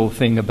fundamental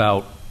thing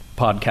about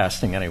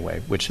podcasting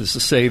anyway, which is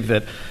to say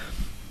that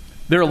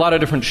there are a lot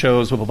of different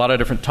shows with a lot of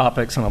different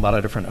topics and a lot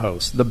of different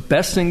hosts. The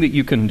best thing that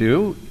you can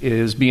do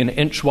is be an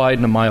inch wide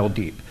and a mile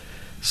deep.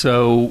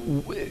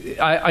 So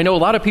I know a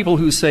lot of people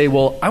who say,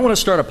 well, I want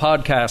to start a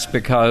podcast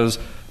because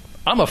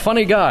I'm a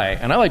funny guy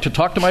and I like to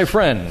talk to my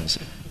friends.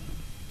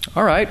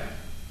 All right.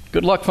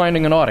 Good luck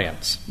finding an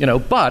audience.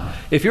 But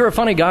if you're a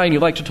funny guy and you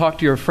like to talk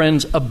to your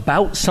friends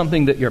about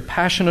something that you're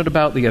passionate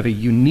about, that you have a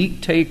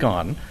unique take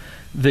on,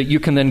 that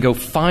you can then go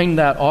find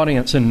that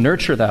audience and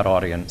nurture that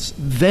audience,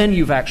 then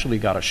you've actually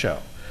got a show.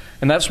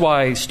 And that's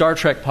why Star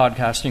Trek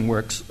podcasting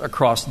works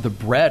across the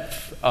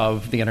breadth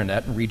of the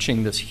internet,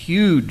 reaching this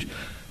huge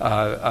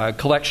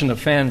collection of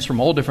fans from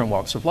all different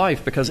walks of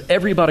life, because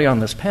everybody on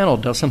this panel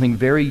does something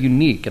very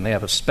unique, and they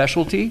have a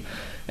specialty,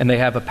 and they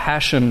have a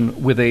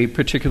passion with a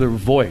particular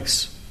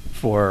voice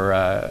for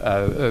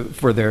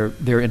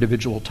their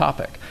individual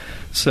topic.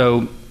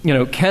 So,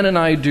 Ken and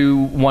I do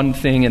one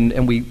thing,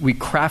 and we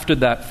crafted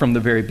that from the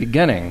very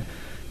beginning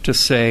to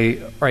say,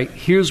 all right,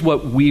 here's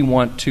what we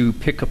want to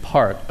pick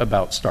apart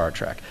about Star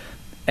Trek.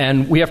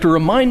 And we have to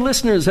remind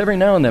listeners every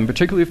now and then,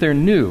 particularly if they're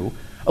new,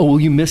 oh, well,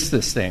 you missed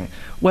this thing.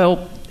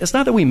 Well, it's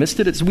not that we missed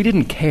it, it's we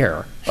didn't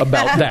care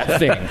about that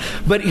thing.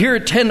 But here are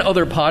 10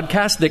 other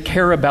podcasts that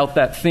care about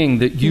that thing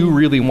that you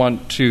really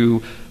want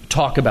to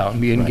talk about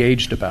and be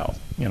engaged about,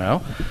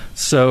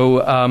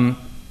 So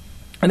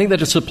I think that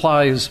just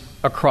applies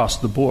across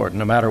the board,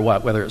 no matter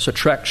what, whether it's a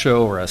Trek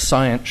show or a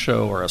science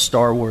show or a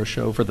Star Wars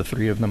show for the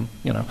three of them,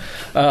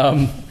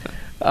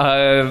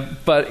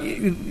 But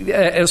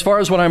as far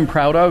as what I'm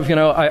proud of,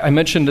 I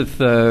mentioned at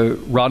the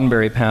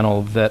Roddenberry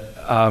panel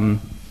that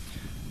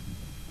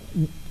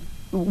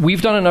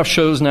we've done enough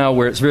shows now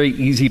where it's very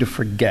easy to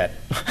forget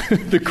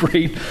the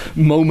great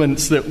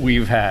moments that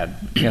we've had,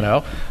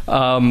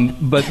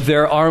 But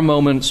there are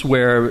moments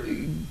where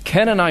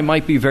Ken and I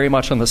might be very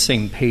much on the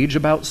same page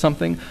about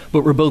something,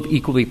 but we're both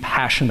equally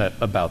passionate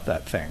about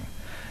that thing.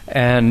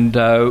 And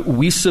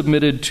we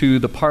submitted to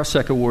the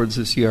Parsec Awards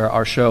this year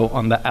our show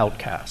on The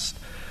Outcast,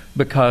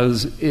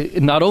 because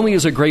it not only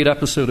is a great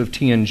episode of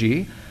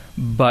TNG,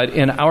 but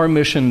in our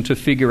mission to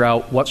figure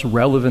out what's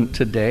relevant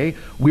today,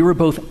 we were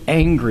both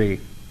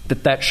angry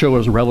that show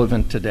is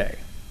relevant today.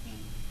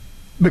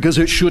 Because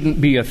it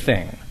shouldn't be a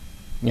thing,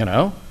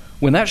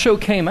 When that show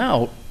came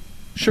out,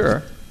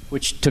 sure.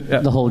 Which took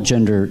the whole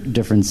gender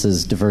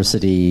differences,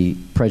 diversity,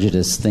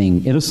 prejudice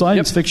thing in a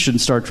science fiction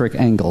Star Trek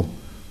angle.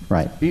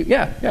 Right.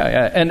 Yeah.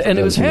 And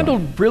it was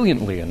handled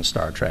brilliantly in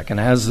Star Trek, and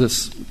has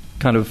this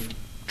kind of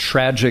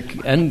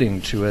tragic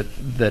ending to it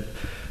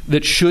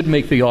that should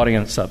make the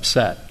audience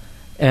upset.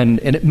 And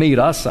it made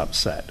us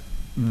upset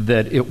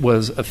that it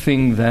was a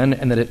thing then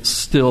and that it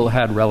still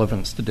had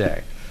relevance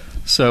today.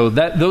 So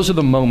those are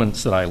the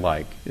moments that I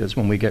like, is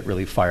when we get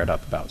really fired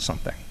up about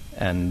something.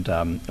 And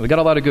we got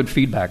a lot of good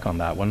feedback on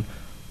that one.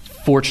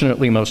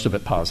 Fortunately, most of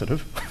it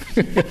positive.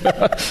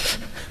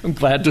 I'm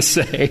glad to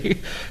say,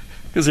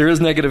 because there is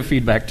negative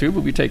feedback too,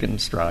 but we take it in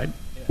stride.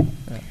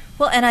 Yeah.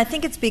 Well, and I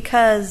think it's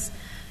because,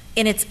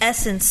 in its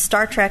essence,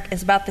 Star Trek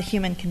is about the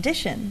human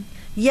condition.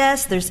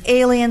 Yes, there's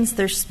aliens,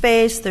 there's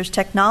space, there's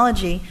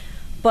technology,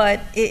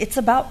 but it's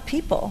about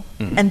people.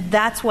 Mm-hmm. And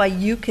that's why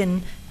you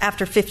can,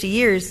 after 50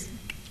 years,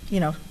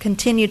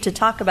 continue to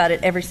talk about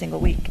it every single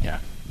week. Yeah.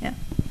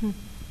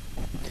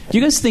 Do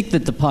you guys think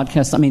that the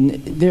podcast? I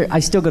mean, I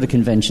still go to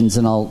conventions,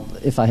 and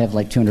if I have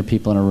like 200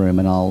 people in a room,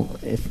 and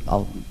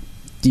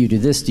do you do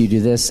this? Do you do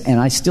this? And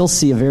I still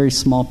see a very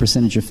small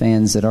percentage of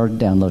fans that are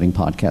downloading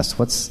podcasts.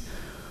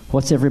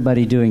 What's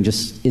everybody doing? Do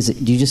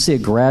you just see a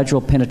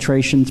gradual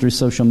penetration through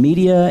social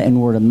media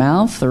and word of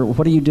mouth, or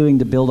what are you doing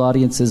to build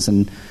audiences?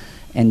 And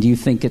do you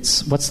think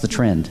what's the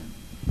trend?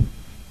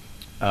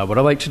 What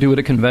I like to do at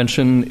a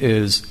convention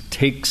is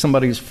take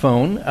somebody's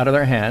phone out of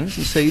their hands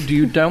and say, do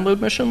you download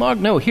Mission Log?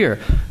 No,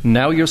 here.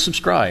 Now you're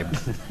subscribed.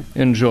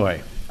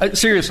 Enjoy.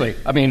 Seriously,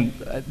 I mean,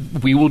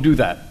 we will do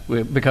that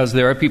because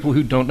there are people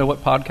who don't know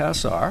what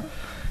podcasts are,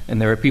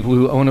 and there are people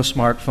who own a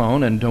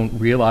smartphone and don't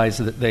realize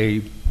that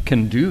they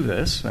can do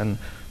this. And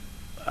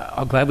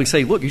I'll gladly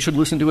say, look, you should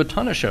listen to a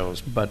ton of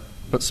shows, but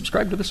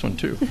subscribe to this one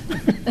too.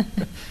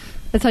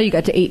 That's how you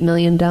got to 8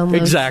 million downloads.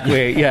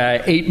 Exactly.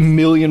 Yeah, 8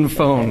 million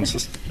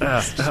phones.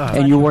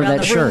 And you wore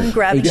that shirt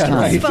each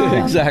time.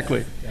 Right.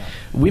 Exactly.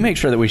 We make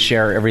sure that we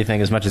share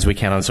everything as much as we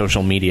can on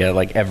social media,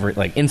 like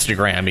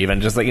Instagram,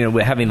 even just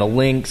having the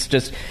links,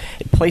 just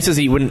places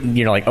that you wouldn't,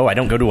 like, oh, I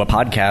don't go to a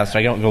podcast,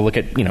 I don't go look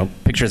at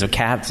pictures of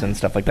cats and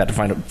stuff like that to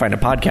find a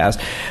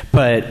podcast.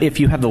 But if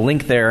you have the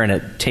link there and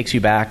it takes you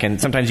back, and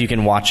sometimes you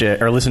can watch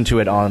it or listen to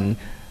it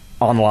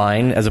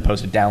online as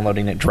opposed to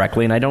downloading it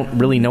directly, and I don't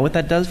really know what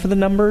that does for the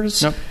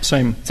numbers. Nope,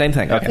 same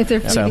thing. Okay. If they're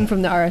feeding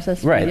from the RSS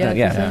feed, right?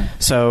 Yeah.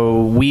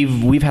 So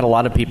we've had a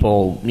lot of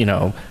people,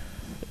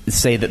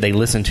 say that they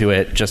listen to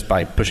it just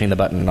by pushing the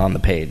button on the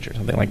page or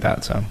something like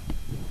that. So,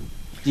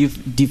 go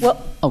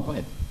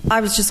ahead.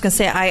 I was just going to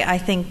say, I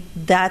think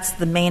that's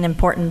the main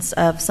importance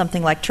of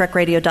something like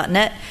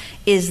TrekRadio.net,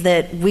 is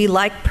that we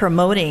like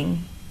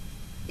promoting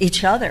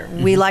each other.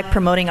 Mm-hmm. We like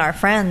promoting our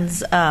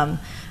friends.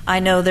 I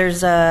know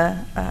there's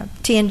a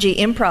TNG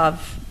Improv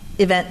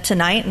event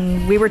tonight,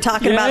 and we were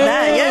talking about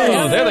that.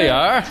 Yeah, there they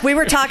are. We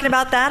were talking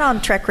about that on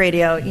Trek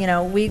Radio.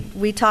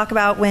 We talk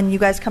about when you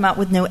guys come out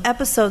with new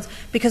episodes,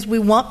 because we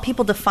want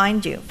people to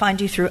find you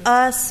through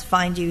us,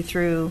 find you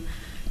through,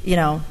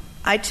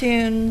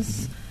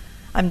 iTunes.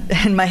 I'm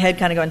in my head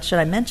kind of going, should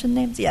I mention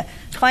names? Yeah.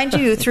 Find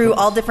you through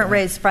all different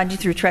ways. Find you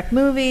through Trek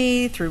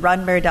Movie, through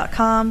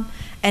Roddenberry.com,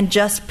 and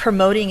just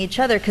promoting each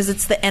other, because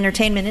it's the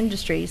entertainment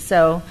industry.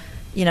 So,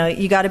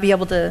 you got to be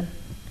able to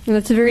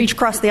reach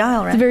across the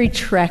aisle, right? It's a very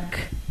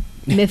Trek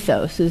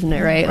mythos, isn't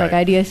it, right? Like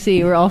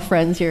IDSC, we're all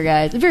friends here,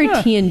 guys. A very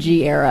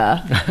TNG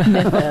era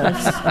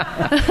mythos.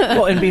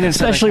 Well, and being in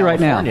especially Southern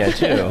right now,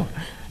 too.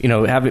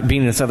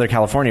 Being in Southern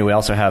California, we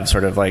also have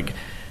sort of like,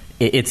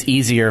 it's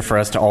easier for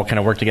us to all kind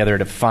of work together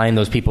to find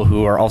those people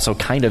who are also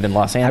kind of in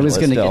Los Angeles. I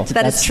was going to get to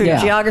that. Is true.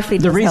 Yeah. Geography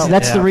does help.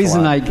 That's the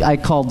reason I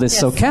called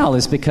this SoCal,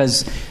 is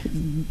because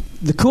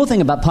the cool thing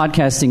about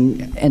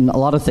podcasting and a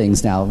lot of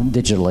things now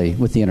digitally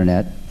with the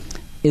internet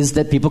is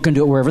that people can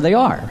do it wherever they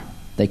are.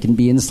 They can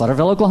be in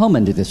Slaughterville, Oklahoma,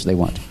 and do this if they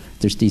want.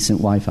 There's decent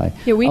Wi-Fi.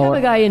 Yeah, we have a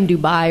guy in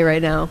Dubai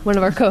right now. One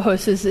of our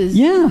co-hosts is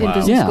in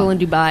business school in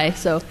Dubai.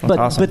 So,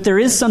 but there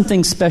is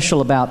something special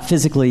about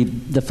physically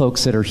the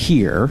folks that are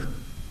here.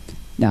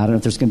 Now, I don't know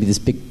if there's going to be this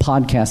big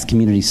podcast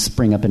community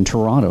spring up in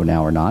Toronto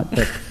now or not,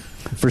 but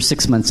for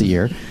 6 months a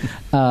year,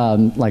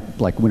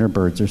 like Winter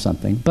Birds or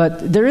something.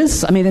 But there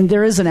is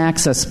an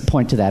access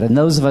point to that. And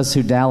those of us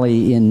who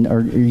dally in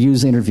or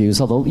use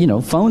interviews,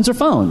 although, phones are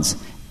phones.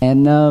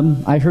 And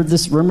I heard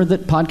this rumor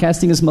that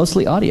podcasting is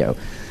mostly audio.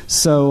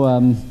 So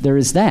there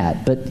is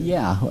that. But,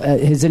 yeah,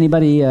 has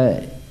anybody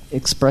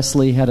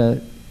expressly had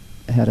a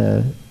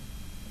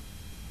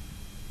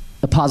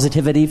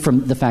positivity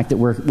from the fact that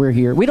we're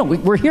here?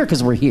 We're here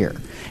because we're here.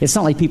 It's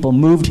not like people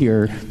moved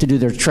here to do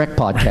their Trek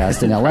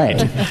podcast in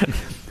L.A.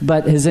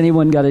 But has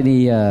anyone got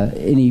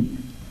any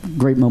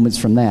great moments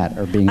from that,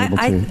 or being able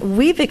to?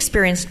 We've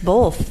experienced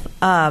both.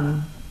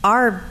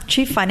 Our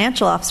chief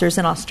financial officer's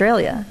in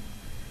Australia,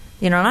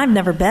 and I've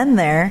never been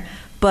there,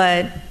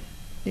 but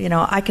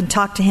I can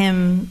talk to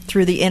him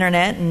through the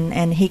internet,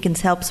 and he can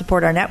help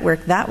support our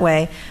network that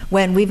way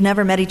when we've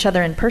never met each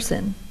other in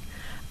person.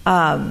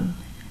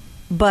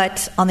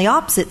 But on the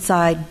opposite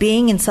side,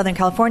 being in Southern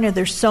California,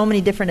 there's so many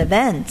different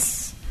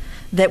events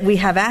that we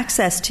have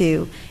access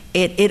to.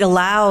 It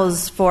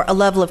allows for a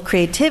level of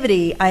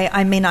creativity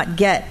I may not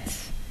get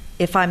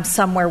if I'm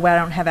somewhere where I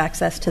don't have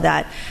access to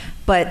that.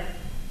 But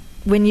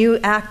when you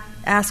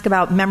ask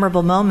about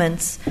memorable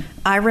moments,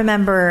 I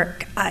remember,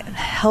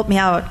 help me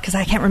out, because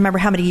I can't remember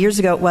how many years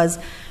ago it was,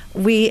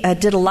 we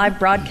did a live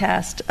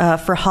broadcast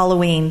for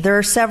Halloween. There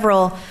are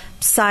several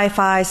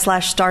sci-fi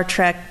 / Star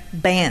Trek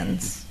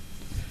bands.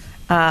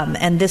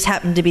 And this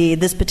happened to be,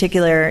 this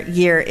particular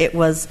year, it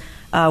was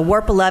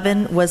Warp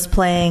 11 was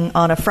playing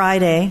on a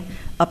Friday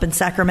up in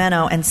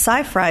Sacramento, and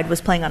Sci-Fried was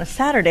playing on a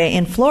Saturday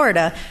in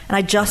Florida, and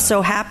I just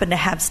so happened to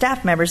have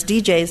staff members,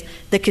 DJs,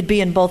 that could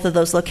be in both of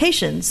those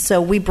locations.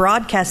 So we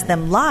broadcast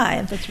them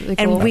live. That's really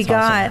cool. And we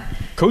got... Awesome.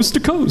 Coast to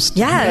coast.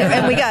 Yeah,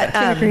 and we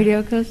got...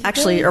 radio coast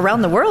actually,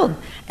 around the world.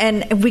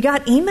 And we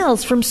got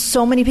emails from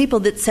so many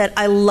people that said,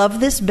 I love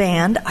this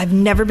band. I've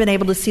never been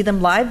able to see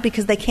them live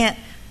because they can't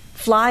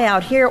fly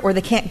out here or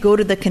they can't go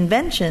to the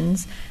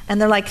conventions. And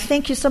they're like,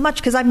 thank you so much,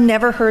 because I've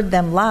never heard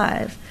them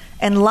live.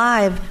 And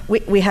live,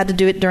 we had to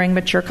do it during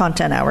mature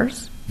content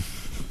hours,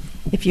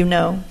 if you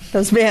know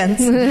those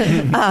bands,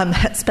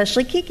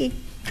 especially Kiki.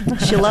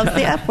 She loves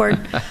the F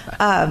word.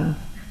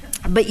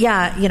 But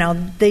yeah,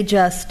 they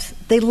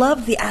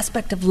love the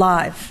aspect of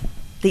live,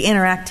 the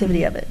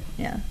interactivity of it.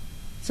 Yeah.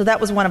 So that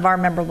was one of our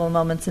memorable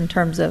moments in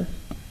terms of...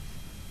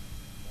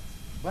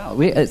 Wow.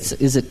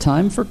 Is it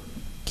time for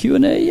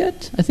Q&A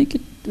yet? I think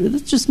it...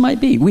 this just might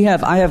be. We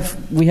have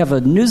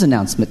a news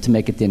announcement to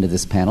make at the end of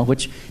this panel.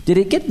 Which did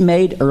it get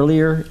made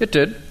earlier? It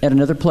did at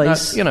another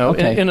place.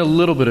 Okay. in a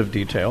little bit of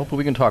detail, but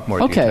we can talk more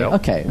detail.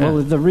 Okay. Yeah. Well,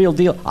 the real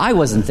deal. I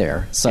wasn't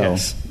there, so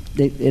yes.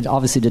 it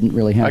obviously didn't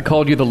really happen. I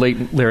called you the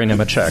late Larry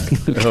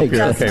Nemeczek. I hope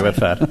you're okay with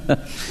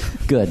that.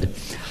 Good.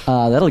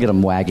 That'll get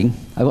them wagging.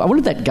 I wonder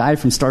if that guy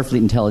from Starfleet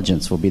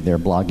Intelligence will be there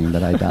blogging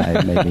that I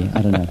died, maybe.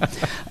 I don't know.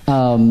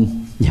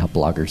 Yeah,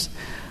 bloggers.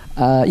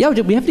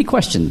 Do we have any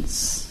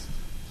questions?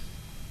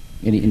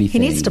 Anything? He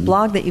needs to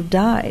blog that you've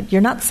died.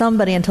 You're not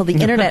somebody until the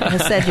internet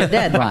has said you're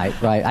dead. Right.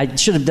 I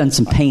should have done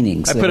some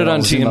paintings. I put it on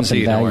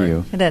TMZ.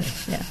 I did,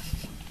 yeah.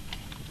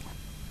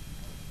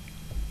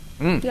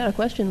 You got a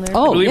question, Larry?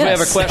 I believe we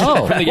have a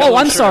question from the yellow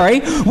I'm shirt.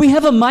 sorry. We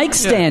have a mic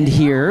stand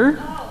here.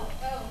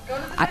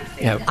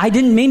 I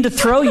didn't mean to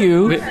throw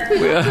you. We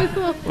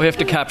have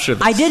to capture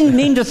this. I didn't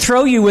mean to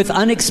throw you with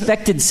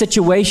unexpected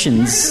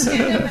situations.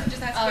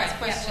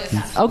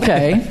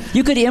 Okay.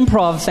 You could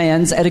improv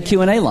fans at a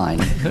Q&A line.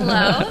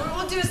 Hello.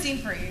 We'll do a scene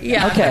for you.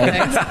 Yeah.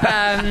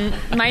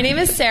 Okay. My name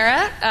is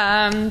Sarah.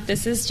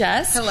 This is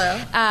Jess.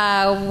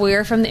 Hello.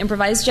 We're from the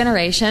Improvised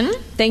Generation.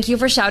 Thank you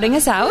for shouting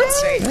us out.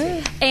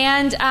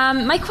 And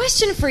my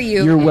question for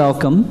you... You're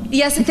welcome.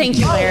 Yes, thank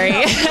you, Larry.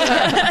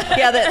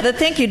 Yeah, the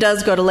thank you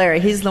does go to Larry.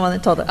 He's the one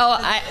that told us. Oh,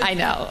 I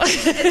know.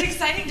 It's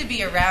exciting to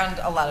be around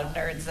a lot of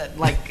nerds that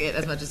like it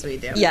as much as we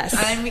do. Yes.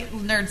 I mean,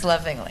 nerds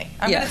lovingly.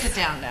 I'm going to sit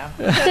down now.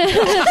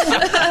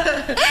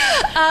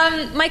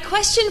 My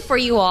question for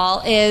you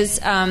all is,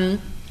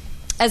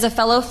 as a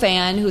fellow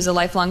fan who's a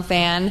lifelong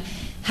fan,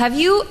 have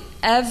you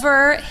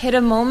ever hit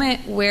a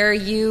moment where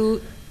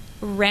you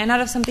ran out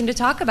of something to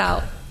talk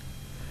about?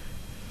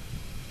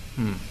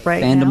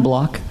 Right Fandom now?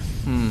 block?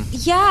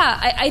 Yeah,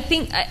 I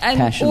think,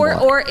 Passion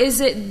block. or is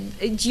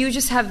it? Do you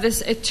just have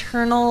this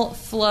eternal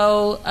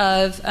flow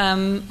of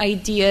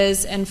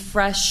ideas and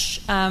fresh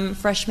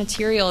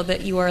material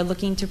that you are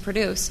looking to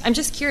produce? I'm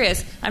just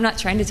curious. I'm not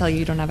trying to tell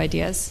you don't have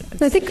ideas.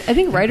 I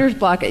think writer's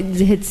block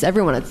hits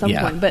everyone at some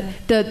point, but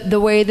the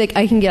way that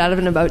I can get out of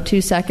it in about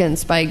 2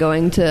 seconds by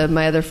going to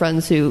my other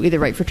friends who either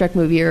write for Trek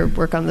Movie or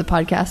work on the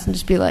podcast and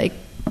just be like,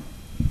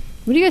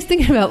 what are you guys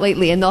thinking about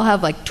lately? And they'll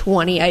have like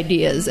 20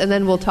 ideas, and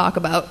then we'll talk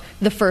about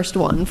the first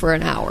one for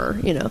an hour,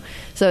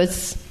 So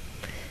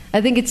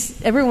I think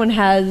everyone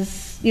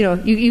has,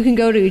 you can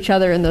go to each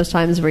other in those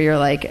times where you're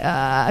like,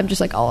 I'm just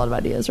like all out of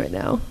ideas right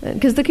now.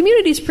 Because the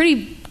community is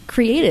pretty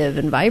creative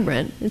and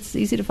vibrant. It's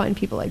easy to find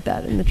people like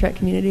that in the Trek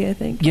community, I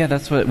think. Yeah,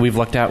 that's what we've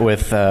looked at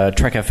with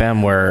Trek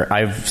FM, where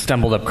I've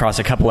stumbled across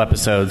a couple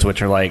episodes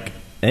which are like,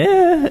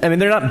 I mean,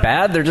 they're not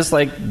bad. They're just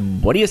like,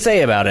 what do you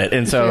say about it?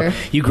 And so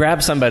you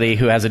grab somebody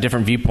who has a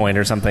different viewpoint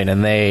or something,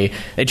 and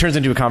it turns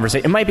into a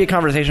conversation. It might be a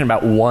conversation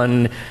about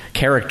one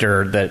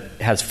character that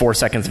has 4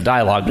 seconds of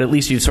dialogue, but at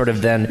least you've sort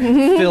of then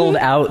filled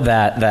out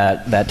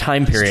that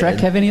time period. Does Trek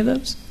have any of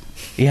those?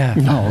 Yeah.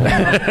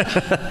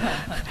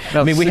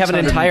 I mean, we have an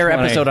entire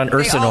episode on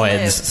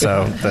ursinoids,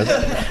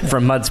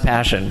 from Mud's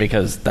Passion,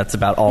 because that's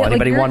about all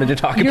anybody wanted to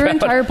talk about. Your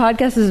entire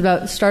podcast is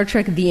about Star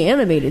Trek the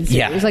Animated Series.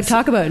 Yeah. Like,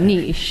 talk about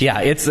niche.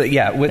 Yeah, it's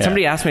when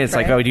somebody asks me, it's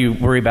like, oh, do you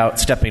worry about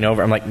stepping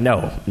over? I'm like,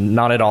 no,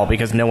 not at all,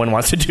 because no one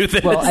wants to do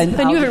this. Well, and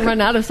you haven't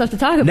run out of stuff to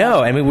talk about.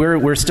 No, I mean,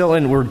 we're still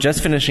we're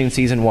just finishing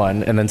season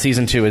 1, and then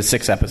season 2 is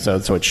 6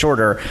 episodes, so it's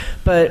shorter.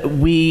 But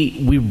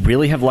we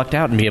really have lucked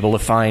out and be able to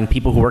find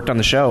people who worked on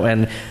the show,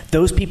 and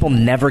those people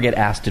never get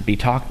asked to be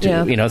talked to.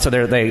 Yeah. So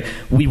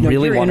we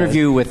really your want to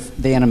interview with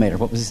the animator.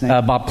 What was his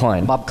name? Bob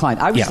Klein. Bob Klein.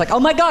 I was just like, oh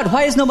my God,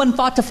 why has no one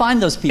thought to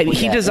find those people? And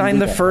he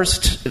designed the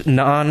first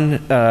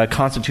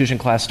non-Constitution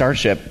class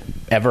starship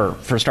ever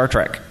for Star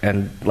Trek,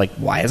 and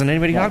why hasn't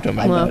anybody talked to him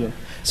about it?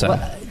 So.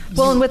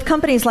 Well, and with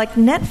companies like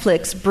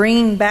Netflix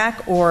bringing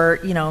back or,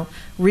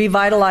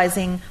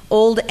 revitalizing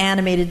old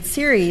animated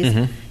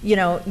series,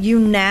 you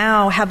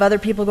now have other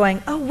people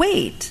going, oh,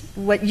 wait,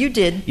 what you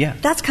did,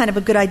 that's kind of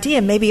a good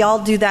idea. Maybe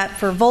I'll do that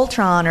for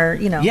Voltron or,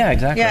 Yeah,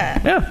 exactly.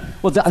 Yeah.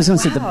 Well, I was going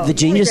to say, the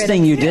genius really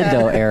thing you idea. did,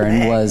 though,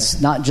 Aaron, was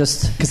not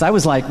just... Because I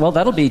was like, well,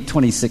 that'll be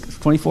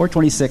 24,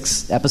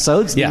 26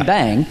 episodes,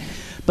 bang.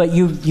 But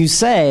you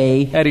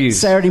say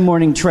Saturday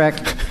Morning Trek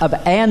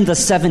and the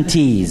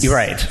 70s.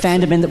 Right.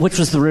 Fandom, which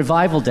was the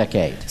revival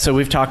decade. So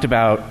we've talked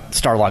about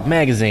Starlog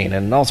Magazine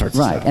and all sorts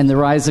of stuff. Right, and the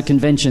rise of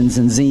conventions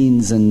and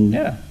zines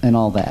and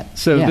all that.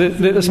 So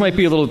this might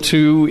be a little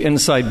too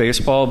inside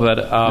baseball, but...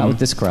 Not with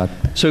this crowd.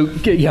 So,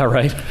 yeah,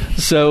 right.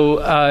 So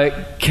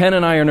Ken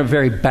and I are in a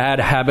very bad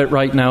habit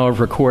right now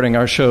of recording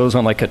our shows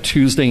on a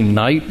Tuesday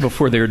night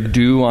before they're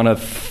due on a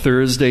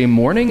Thursday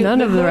morning. None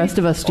of the rest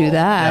of us do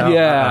that.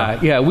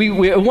 Yeah.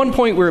 We at one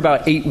point we were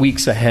about 8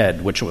 weeks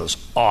ahead, which was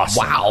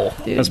awesome. Wow.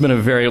 It's been a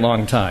very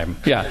long time.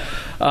 Yeah.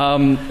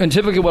 And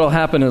typically what will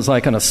happen is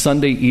on a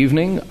Sunday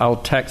evening, I'll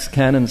text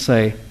Ken and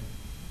say,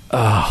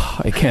 oh,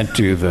 I can't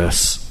do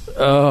this.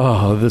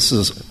 Oh, this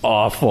is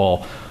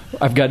awful.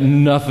 I've got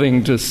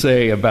nothing to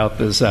say about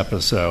this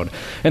episode.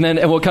 And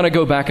we'll kind of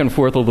go back and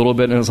forth a little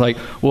bit, and it's like,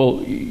 well,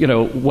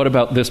 what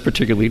about this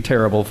particularly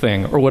terrible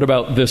thing? Or what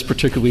about this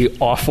particularly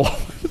awful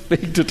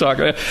thing to talk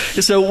about?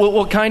 So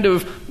we'll kind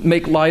of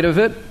make light of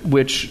it,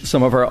 which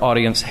some of our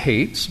audience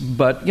hates,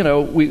 but,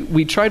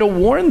 we try to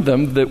warn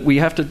them that we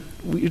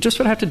just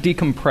would have to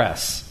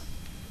decompress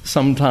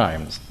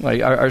sometimes.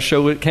 Like our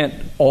show, it can't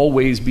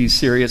always be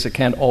serious. It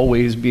can't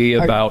always be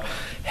about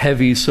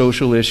heavy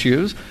social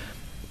issues.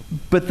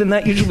 But then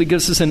that usually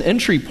gives us an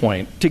entry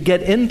point to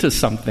get into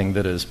something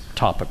that is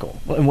topical.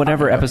 Well, and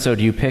whatever episode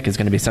you pick is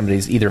going to be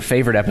somebody's either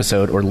favorite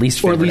episode or least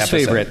favorite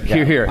episode.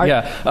 Here.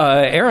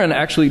 Aaron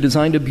actually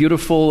designed a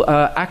beautiful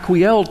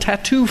Aquiel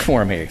tattoo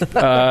for me,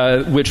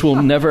 which will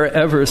never,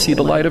 ever see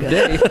the light of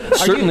day.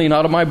 Certainly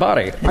not on my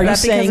body. Are you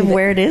saying because of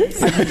where it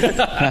is?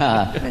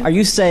 Are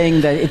you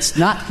saying that it's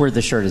not where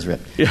the shirt is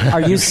ripped? Yeah.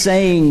 Are you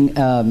saying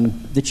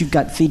that you've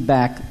got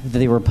feedback that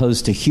they were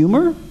opposed to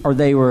humor, or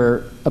they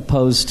were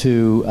opposed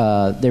to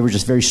they were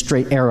just very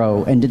straight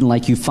arrow and didn't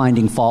like you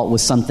finding fault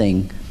with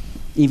something,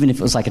 even if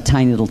it was like a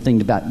tiny little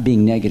thing about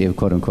being negative,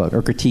 quote unquote,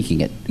 or critiquing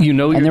it? And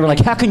they were like,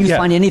 how can you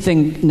find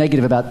anything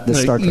negative about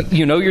this Star Trek?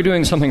 You're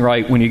doing something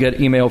right when you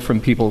get email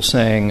from people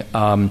saying,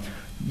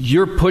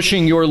 you're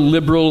pushing your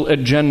liberal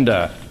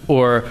agenda,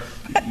 or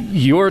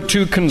you're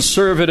too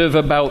conservative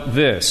about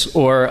this,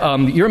 or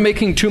you're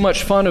making too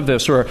much fun of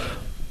this, or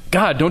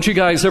God, don't you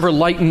guys ever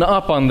lighten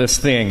up on this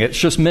thing? It's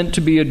just meant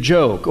to be a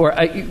joke. Or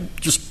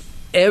just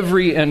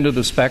every end of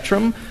the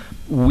spectrum,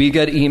 we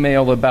get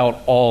email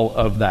about all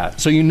of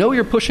that. So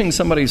you're pushing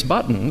somebody's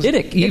buttons,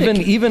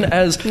 even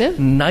as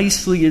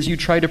nicely as you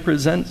try to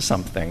present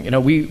something.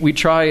 We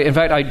try. In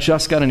fact, I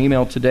just got an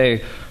email today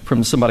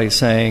from somebody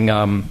saying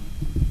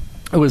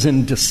it was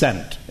in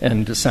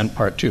Dissent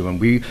Part 2, and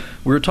we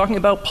were talking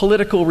about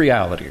political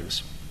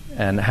realities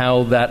and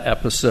how that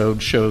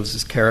episode shows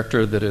this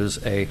character that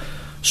is a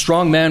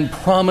strong man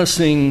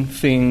promising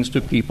things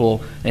to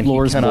people, and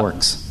Lors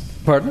Borgs.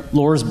 Pardon?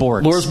 Lors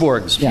Borgs. Lors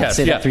Borgs. Yeah, yes,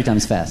 say that 3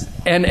 times fast.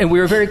 And we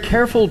were very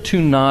careful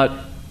to not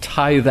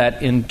tie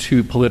that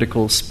into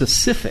political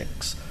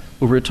specifics.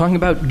 We were talking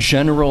about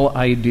general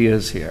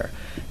ideas here.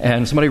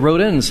 And somebody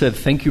wrote in and said,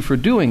 "Thank you for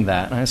doing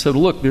that." And I said,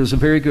 "Look, there's a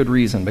very good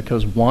reason,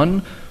 because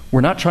one,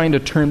 we're not trying to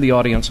turn the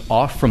audience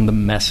off from the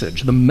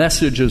message. The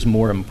message is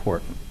more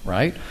important,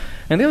 right?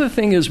 And the other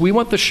thing is, we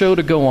want the show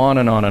to go on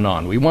and on and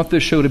on. We want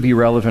this show to be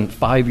relevant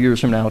 5 years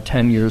from now,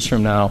 10 years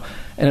from now.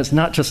 And it's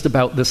not just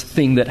about this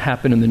thing that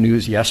happened in the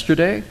news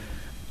yesterday.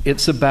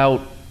 It's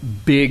about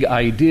big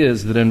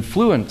ideas that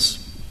influence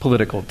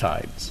political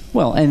tides."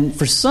 Well, and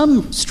for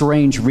some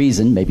strange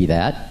reason, maybe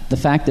the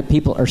fact that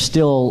people are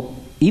still,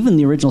 even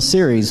the original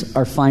series,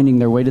 are finding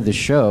their way to the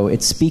show,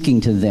 it's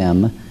speaking to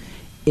them.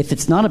 If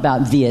it's not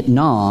about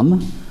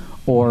Vietnam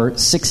or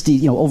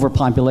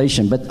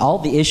overpopulation, but all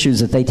the issues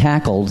that they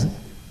tackled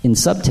in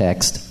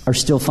subtext are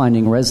still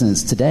finding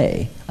resonance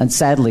today. And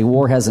sadly,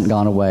 war hasn't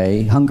gone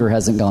away, hunger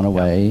hasn't gone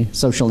away,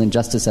 social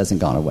injustice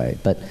hasn't gone away.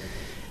 But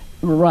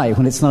right,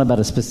 when it's not about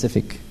a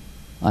specific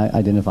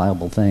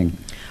identifiable thing.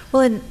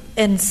 Well,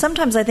 and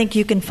sometimes I think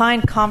you can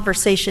find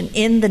conversation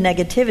in the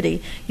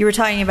negativity. You were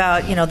talking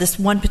about, this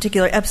one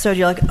particular episode,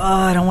 you're like, oh,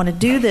 I don't want to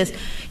do this.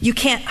 You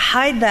can't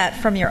hide that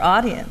from your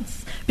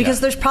audience, because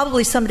there's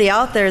probably somebody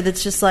out there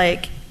that's just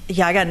like,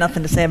 yeah, I got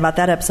nothing to say about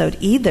that episode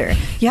either.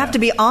 You have to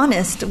be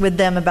honest with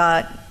them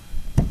about,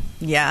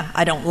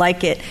 I don't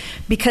like it.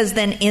 Because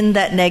then in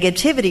that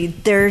negativity,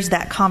 there's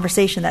that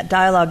conversation, that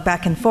dialogue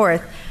back and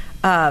forth.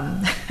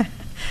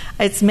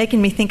 It's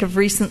making me think of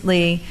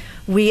recently,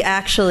 we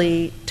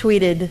actually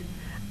tweeted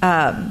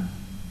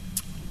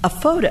a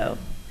photo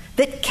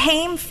that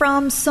came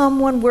from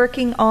someone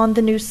working on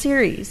the new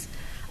series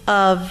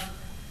of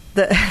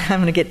I'm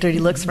going to get dirty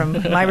looks from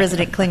my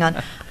resident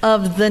Klingon,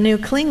 of the new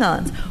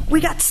Klingons. We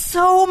got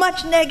so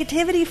much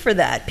negativity for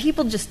that.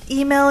 People just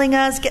emailing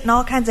us, getting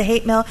all kinds of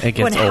hate mail. It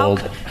gets old.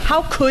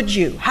 How could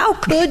you? How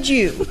could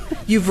you?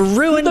 You've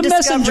ruined the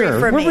Discovery messenger.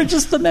 for me. We're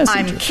just the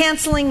messenger. I'm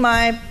canceling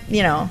my,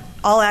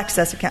 all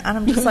access account. And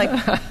I'm just like,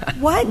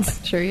 what?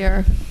 Sure you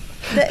are.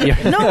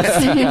 No,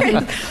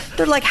 seriously.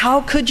 They're like,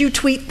 how could you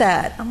tweet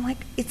that? I'm like,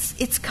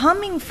 it's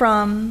coming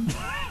from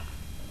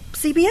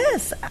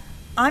CBS.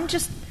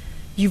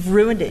 You've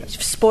ruined it.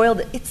 You've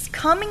spoiled it. It's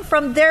coming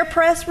from their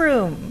press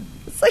room.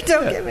 It's like,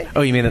 don't give me.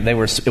 Oh, you mean that it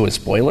was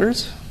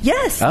spoilers?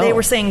 Yes, they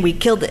were saying we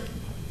killed it.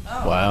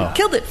 Wow. We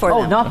killed it for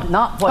them.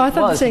 Not what I thought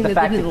they were saying the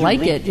that they didn't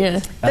like it. Yeah.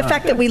 The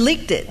fact that we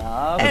leaked it.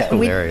 That's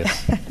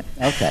hilarious.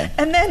 Okay.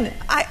 And then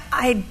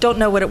I don't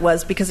know what it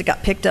was, because it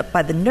got picked up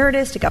by the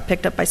Nerdist, it got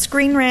picked up by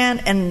Screen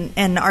Rant,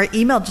 and our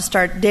email just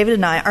started, David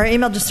and I, our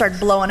email just started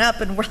blowing up,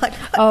 and we're like,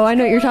 what? Oh, I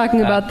know what you're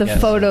talking about, the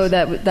photo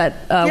that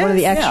one of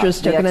the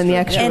extras took, and then the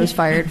extra was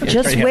fired.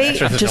 Just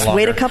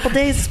wait a couple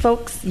days,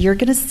 folks. You're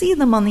going to see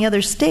them on the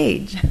other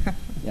stage.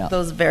 Yeah.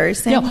 Those very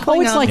same Klingons.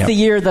 Oh, it's like the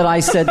year that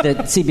I said that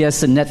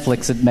CBS and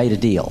Netflix had made a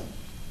deal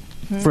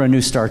for a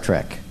new Star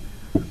Trek.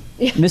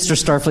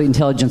 Mr. Starfleet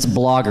Intelligence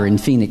blogger in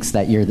Phoenix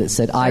that year that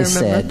said, I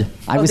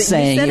was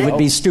saying it would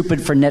be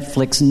stupid for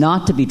Netflix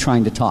not to be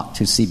trying to talk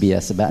to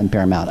CBS and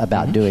Paramount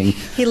about doing...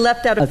 He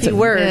left out a few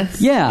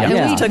words. Yeah.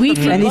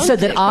 And he said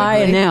that I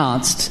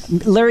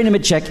announced Larry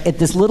Nemeczek at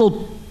this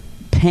little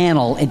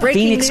panel at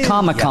Phoenix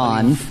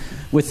Comic-Con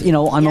with,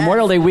 on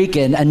Memorial Day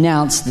weekend,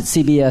 announced that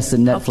CBS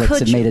and Netflix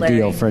had made a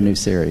deal for a new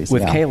series.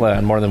 With Kayla,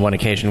 on more than one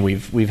occasion,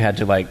 we've had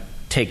to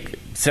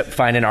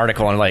find an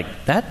article and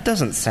that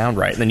doesn't sound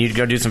right. And then you'd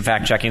go do some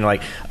fact checking,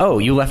 oh,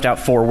 you left out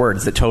 4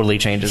 words that totally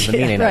changes the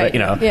meaning of it.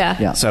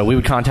 Yeah. So we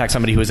would contact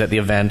somebody who was at the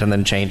event and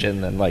then change it,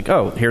 and then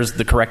oh, here's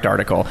the correct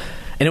article.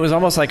 And it was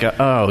almost like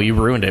you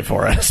ruined it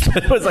for us.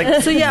 It was like, we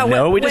just fixed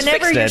it.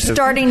 Whenever you're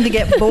starting to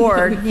get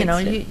bored,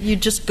 you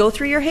just go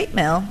through your hate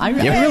mail. I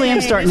really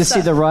am starting to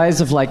see the rise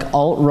of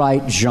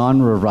alt-right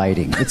genre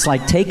writing. It's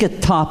take a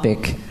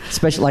topic,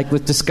 especially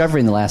with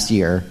Discovery in the last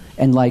year,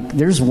 and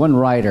there's one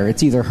writer,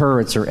 it's either her or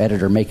it's her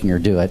editor making her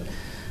do it,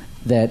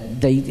 that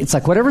it's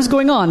whatever's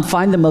going on,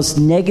 find the most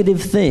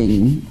negative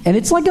thing, and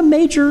it's a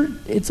major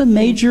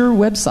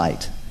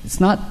website. It's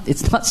not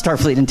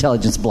Starfleet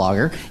Intelligence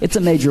Blogger. It's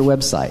a major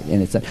website,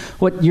 and it's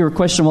what your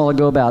question a while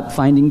ago about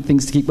finding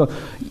things to keep going.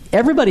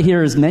 Everybody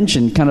here has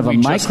mentioned kind of a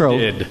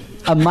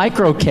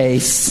micro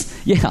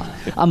case. Yeah,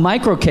 a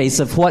micro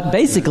case of what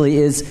basically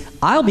is.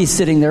 I'll be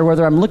sitting there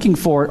whether I'm looking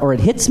for it or it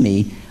hits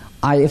me.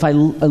 If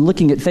I'm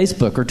looking at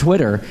Facebook or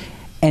Twitter,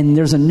 and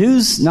there's a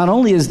news. Not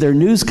only is there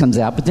news comes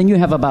out, but then you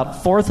have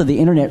about 1/4 of the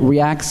internet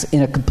reacts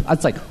in a.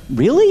 It's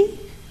really.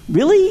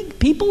 Really,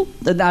 people?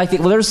 I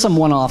think, there's some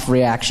one-off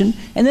reaction.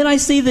 And then I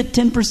see that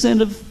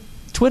 10% of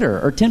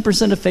Twitter or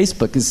 10% of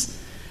Facebook is...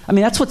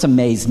 that's what's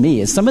amazed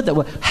me, is some of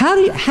the...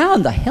 How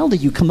in the hell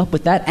did you come up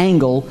with that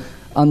angle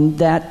on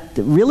that?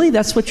 Really?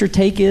 That's what your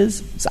take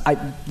is?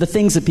 The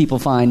things that people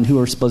find who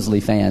are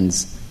supposedly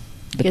fans,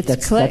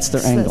 that's their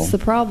angle. That's the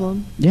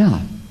problem.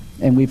 Yeah.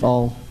 And we've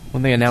all...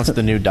 When they announced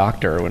the new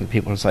Doctor, when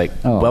people was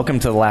welcome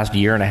to the last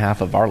year and a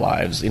half of our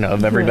lives,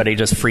 of everybody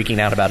just freaking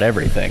out about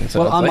everything.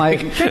 So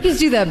Trekkies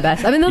do that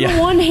best. On the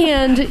one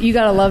hand, you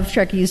got to love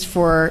Trekkies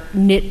for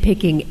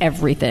nitpicking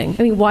everything.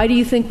 Why do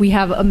you think we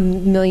have a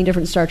million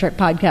different Star Trek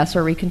podcasts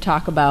where we can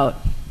talk about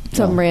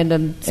some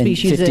random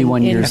species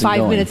in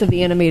 5 minutes of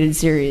the animated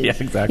series? Yeah,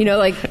 exactly.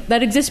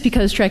 That exists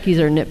because Trekkies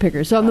are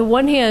nitpickers. So on the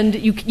one hand,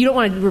 you don't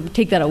want to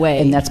take that away.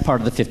 And that's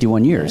part of the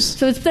 51 years.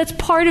 So that's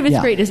part of its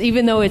greatness,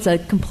 even though it's a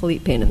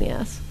complete pain in the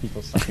ass.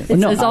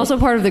 It's also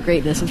part of the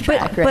greatness of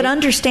Trek, right? But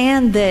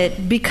understand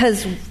that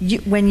because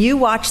when you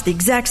watched the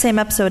exact same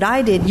episode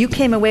I did, you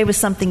came away with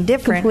something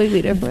different.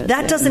 Completely different.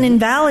 That doesn't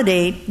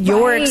invalidate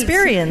your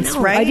experience,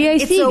 right?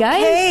 IDIC, it's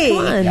okay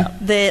guys.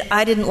 that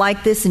I didn't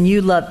like this and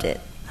you loved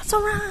it. That's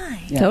all right.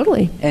 Yeah.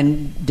 Totally.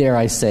 And dare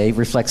I say,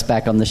 reflects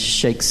back on the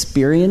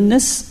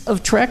Shakespeareanness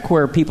of Trek,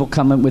 where people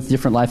come in with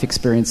different life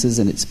experiences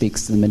and it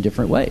speaks to them in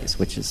different ways,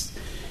 which is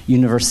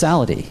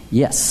universality.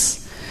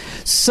 Yes.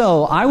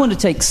 So I want to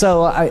take...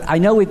 So I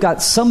know we've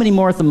got so many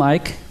more at the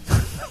mic.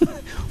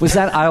 Was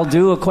that I'll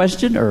do a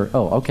question? Or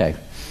okay.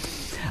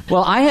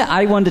 Well,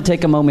 I wanted to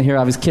take a moment here.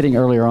 I was kidding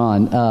earlier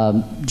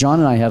on. John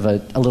and I have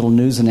a little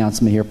news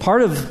announcement here.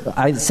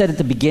 I said at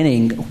the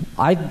beginning,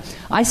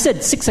 I said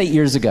 6-8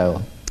 years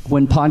ago,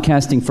 when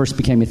podcasting first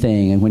became a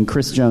thing, and when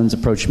Chris Jones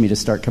approached me to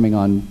start coming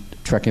on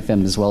Trek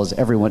FM as well as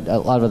a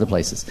lot of other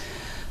places,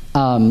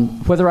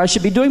 whether I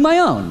should be doing my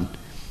own.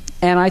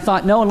 And I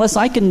thought, no, unless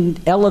I can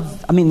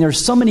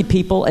there's so many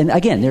people, and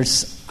again,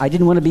 I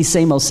didn't want to be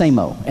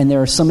same-o, and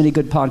there are so many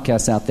good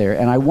podcasts out there,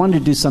 and I wanted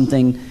to do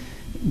something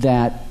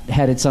that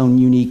had its own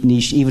unique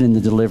niche, even in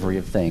the delivery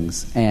of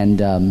things.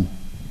 And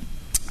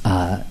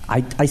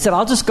I said,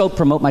 I'll just go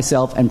promote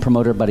myself and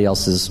promote everybody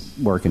else's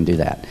work and do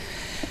that.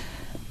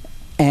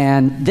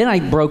 And then I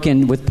broke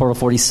in with Portal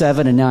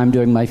 47, and now I'm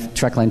doing my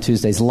Trekland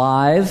Tuesdays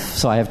live,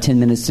 so I have 10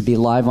 minutes to be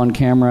live on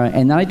camera.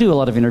 And then I do a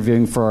lot of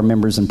interviewing for our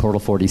members in Portal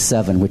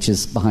 47, which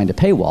is behind a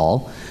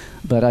paywall.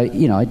 But I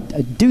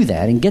do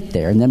that and get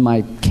there. And then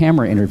my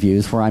camera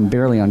interviews, where I'm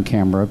barely on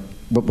camera,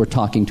 but we're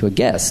talking to a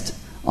guest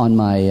on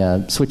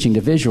my Switching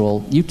to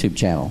Visual YouTube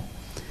channel.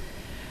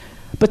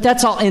 But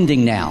that's all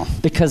ending now,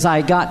 because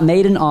I got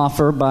made an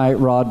offer by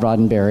Rod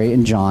Roddenberry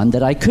and John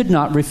that I could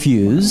not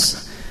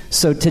refuse.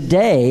 So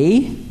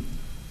today,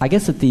 I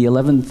guess at the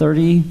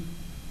 11:30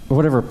 or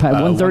whatever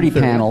 1:30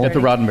 panel, at the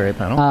Roddenberry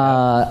panel,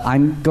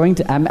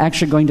 I'm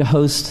actually going to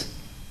host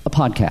a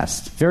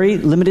podcast. Very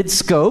limited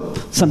scope,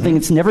 something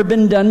that's never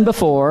been done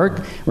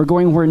before. We're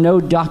going where no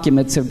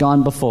documents have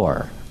gone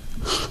before.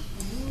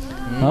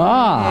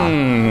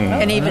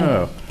 An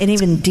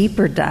even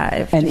deeper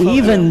dive.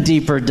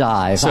 Deeper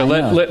dive. So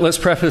let's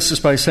preface this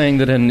by saying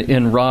that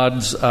in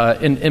Rod's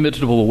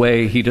inimitable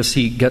way, he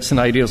gets an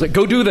idea. It's like,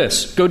 go do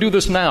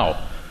this now.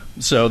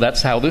 So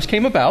that's how this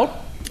came about.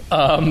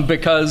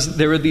 Because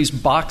there are these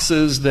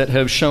boxes that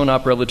have shown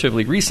up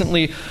relatively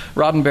recently.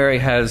 Roddenberry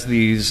has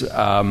these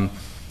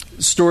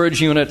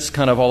storage units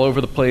kind of all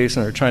over the place,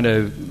 and they're trying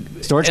to...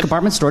 Storage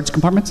compartments?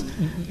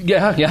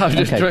 Yeah,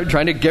 just okay.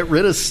 trying to get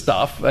rid of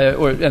stuff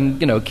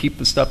and keep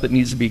the stuff that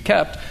needs to be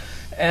kept.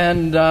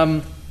 And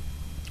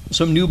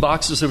some new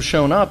boxes have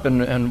shown up,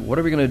 and what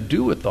are we going to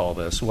do with all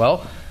this?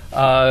 Well,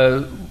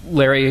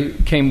 Larry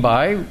came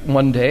by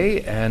one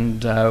day,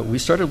 and we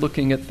started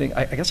looking at things.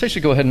 I guess I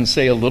should go ahead and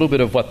say a little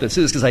bit of what this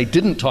is, because I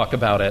didn't talk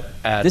about it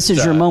at This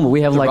is your moment.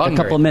 We have like Roddenberry. a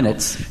couple of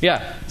minutes.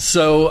 Yeah.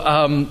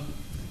 So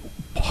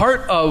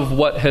part of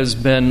what has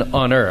been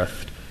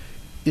unearthed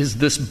is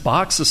this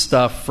box of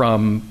stuff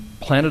from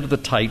Planet of the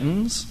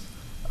Titans.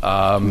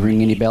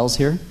 Ring any bells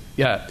here?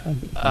 Yeah.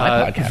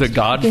 The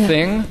God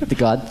Thing. The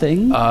God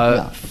Thing?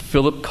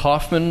 Philip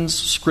Kaufman's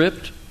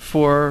script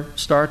for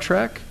Star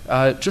Trek.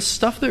 Just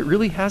stuff that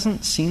really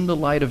hasn't seen the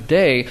light of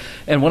day.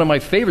 And one of my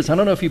favorites, I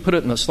don't know if you put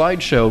it in the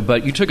slideshow,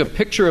 but you took a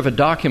picture of a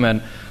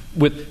document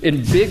with,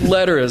 in big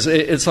letters,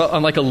 it's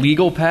on like a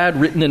legal pad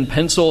written in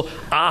pencil,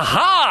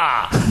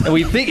 aha! And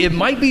we think it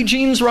might be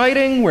Gene's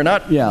writing. We're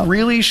not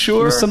really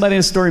sure. It was somebody in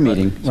a story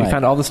meeting. So you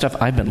found all the stuff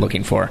I've been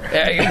looking for.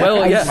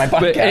 Well, yeah.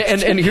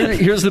 And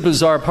here's the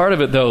bizarre part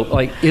of it, though.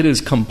 Like, it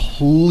is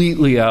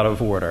completely out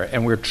of order,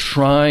 and we're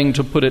trying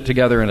to put it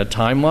together in a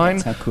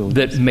timeline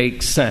that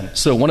makes sense.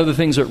 So one of the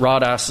things that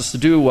Rod asked us to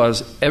do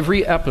was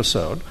every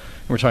episode,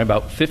 and we're talking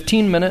about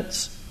 15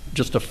 minutes,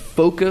 just to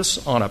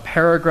focus on a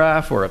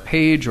paragraph or a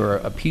page or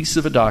a piece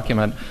of a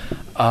document,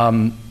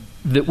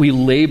 that we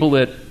label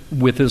it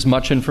with as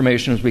much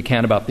information as we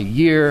can about the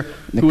year,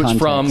 who it's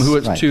from, who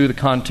it's to, the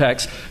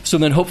context. So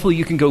then hopefully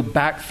you can go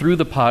back through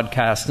the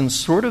podcast and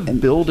sort of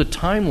build a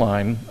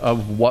timeline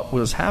of what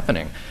was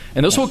happening.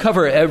 And this will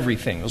cover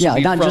everything. This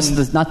not just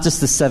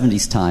the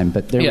 70s time,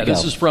 but there we go. Yeah,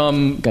 this is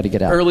from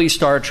early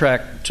Star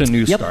Trek to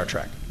new Star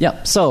Trek.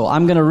 Yep. So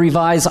I'm going to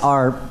revise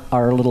our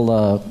little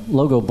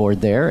logo board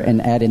there and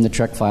add in the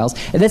Trek files.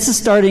 And this is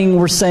starting,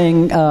 we're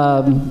saying,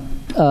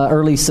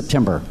 early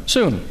September.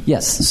 Soon.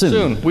 Yes, soon.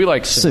 Soon. We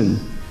like soon.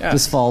 Yeah.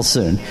 This fall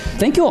soon.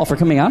 Thank you all for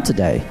coming out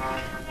today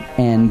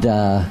and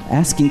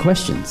asking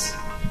questions.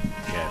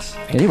 Yes.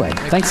 Anyway,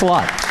 thanks a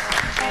lot.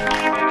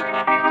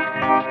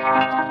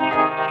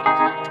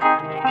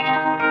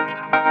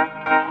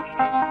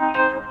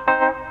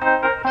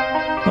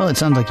 Well, it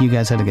sounds like you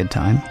guys had a good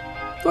time.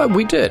 Well,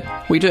 we did.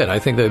 I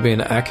think that would be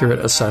an accurate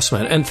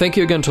assessment. And thank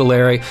you again to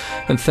Larry,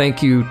 and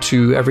thank you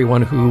to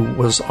everyone who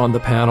was on the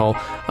panel,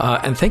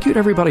 and thank you to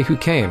everybody who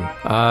came.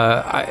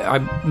 I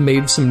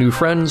made some new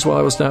friends while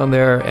I was down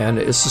there, and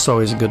it's just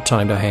always a good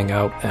time to hang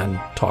out and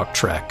talk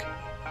Trek.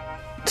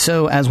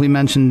 So, as we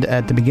mentioned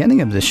at the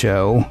beginning of the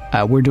show,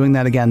 we're doing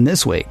that again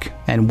this week.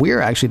 And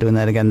we're actually doing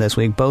that again this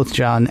week. Both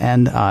John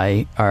and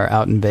I are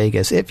out in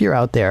Vegas. If you're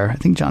out there, I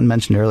think John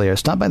mentioned earlier,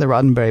 stop by the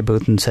Roddenberry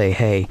booth and say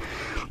hey.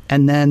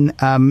 And then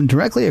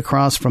directly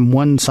across from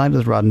one side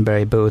of the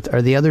Roddenberry booth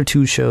are the other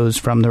two shows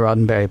from the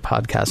Roddenberry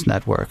Podcast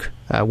Network.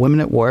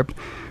 Women at Warp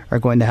are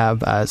going to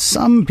have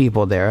some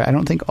people there. I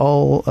don't think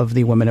all of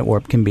the Women at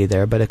Warp can be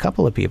there, but a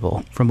couple of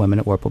people from Women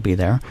at Warp will be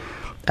there.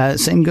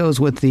 Same goes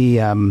with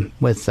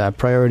the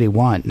Priority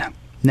One.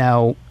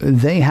 Now,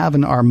 they have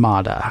an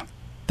armada.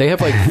 They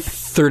have like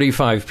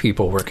 35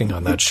 people working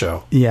on that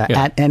show. Yeah,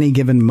 at any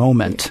given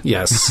moment.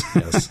 Yes.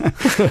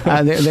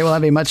 They will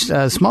have a much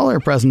smaller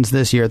presence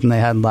this year than they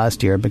had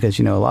last year because,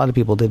 a lot of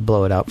people did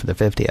blow it out for the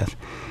 50th.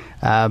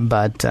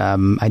 But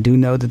I do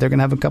know that they're going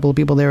to have a couple of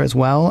people there as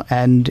well.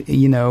 And,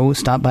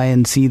 stop by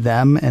and see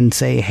them and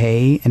say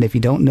hey. And if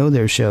you don't know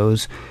their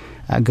shows,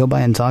 go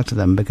by and talk to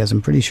them because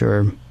I'm pretty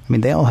sure...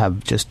 they all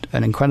have just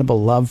an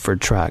incredible love for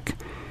Trek,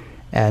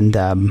 and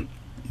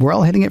we're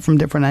all hitting it from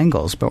different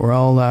angles, but we're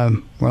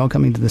all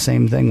coming to the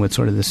same thing with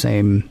sort of the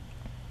same,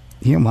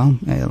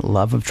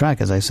 love of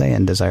Trek, as I say,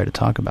 and desire to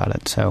talk about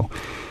it. So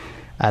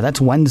that's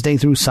Wednesday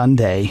through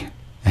Sunday,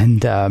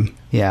 and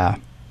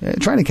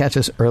try to catch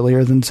us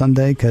earlier than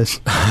Sunday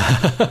because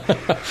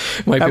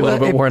might be a little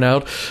bit worn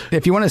out.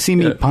 If you want to see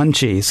me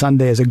punchy,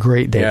 Sunday is a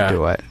great day to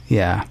do it.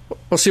 Yeah.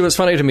 Well, see, what's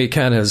funny to me,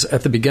 Ken, is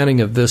at the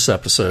beginning of this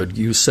episode,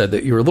 you said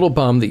that you were a little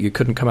bummed that you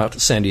couldn't come out to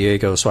San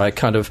Diego. So I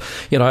kind of,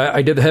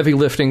 I did the heavy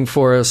lifting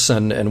for us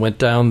and went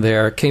down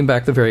there, came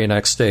back the very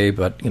next day,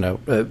 but,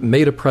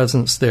 made a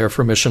presence there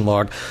for Mission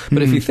Log.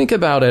 But if you think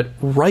about it,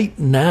 right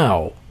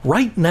now,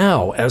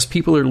 as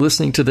people are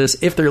listening to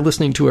this, if they're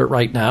listening to it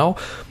right now,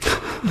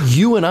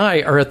 you and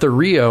I are at the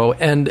Rio,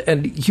 and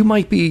you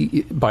might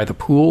be by the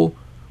pool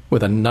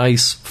with a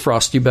nice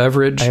frosty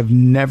beverage. I have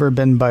never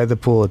been by the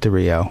pool at the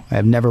Rio. I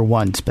have never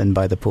once been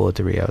by the pool at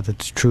the Rio.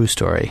 That's a true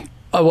story.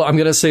 Oh, well, I'm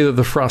going to say that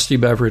the frosty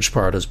beverage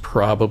part is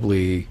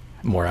probably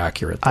more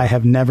accurate. I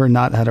have never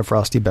not had a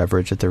frosty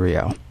beverage at the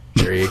Rio.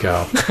 There you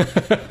go.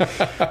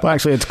 Well,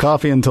 actually, it's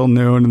coffee until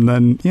noon, and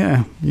then,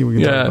 we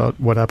can talk about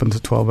what happens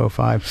at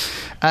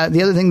 12:05.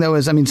 The other thing, though,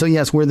 is, so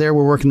yes, we're there,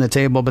 we're working the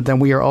table, but then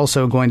we are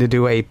also going to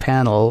do a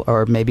panel,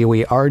 or maybe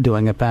we are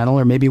doing a panel,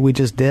 or maybe we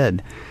just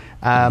did.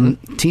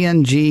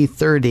 TNG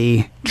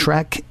 30,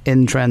 Trek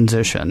in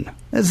Transition.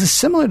 This is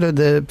similar to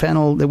the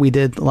panel that we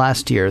did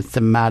last year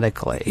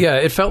thematically. Yeah,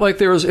 it felt like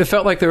there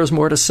was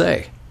more to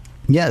say.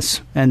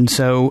 Yes, and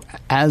so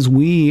as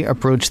we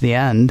approach the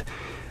end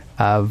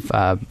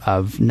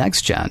of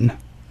Next Gen,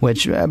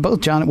 which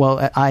both John,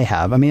 well, I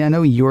have. I mean, I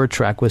know your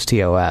Trek was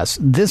TOS.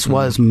 This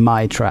was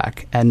my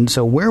Trek. And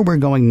so where we're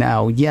going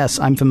now, yes,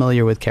 I'm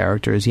familiar with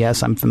characters.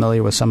 Yes, I'm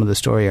familiar with some of the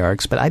story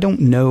arcs, but I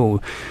don't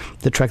know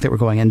the Trek that we're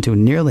going into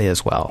nearly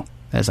as well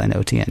as I know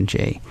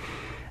TNG.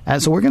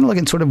 So we're going to look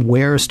at sort of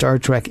where Star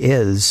Trek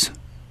is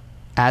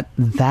at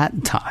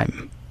that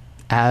time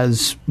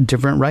as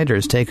different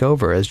writers take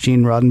over, as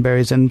Gene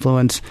Roddenberry's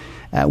influence,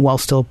 while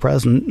still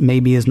present,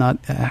 maybe is not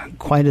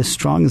quite as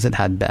strong as it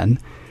had been.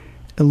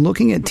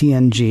 Looking at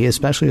TNG,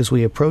 especially as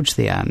we approach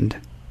the end,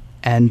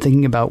 and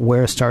thinking about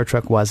where Star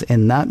Trek was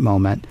in that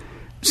moment,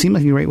 seemed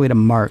like a great way to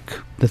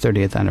mark the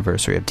 30th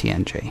anniversary of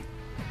TNG.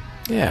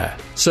 Yeah.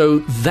 So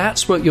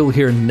that's what you'll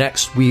hear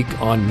next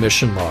week on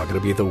Mission Log.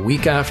 It'll be the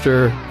week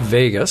after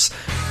Vegas.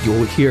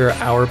 You'll hear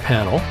our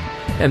panel.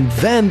 And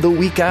then the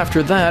week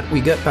after that,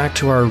 we get back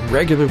to our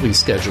regularly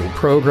scheduled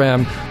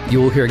program.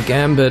 You'll hear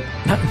Gambit,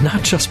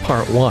 not just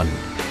part 1.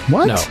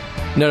 What?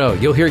 No.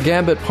 You'll hear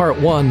Gambit part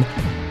 1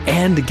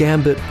 and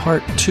Gambit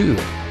part 2.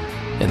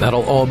 And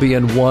that'll all be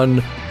in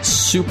one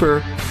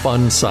super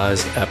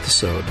fun-sized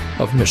episode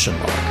of Mission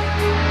Log.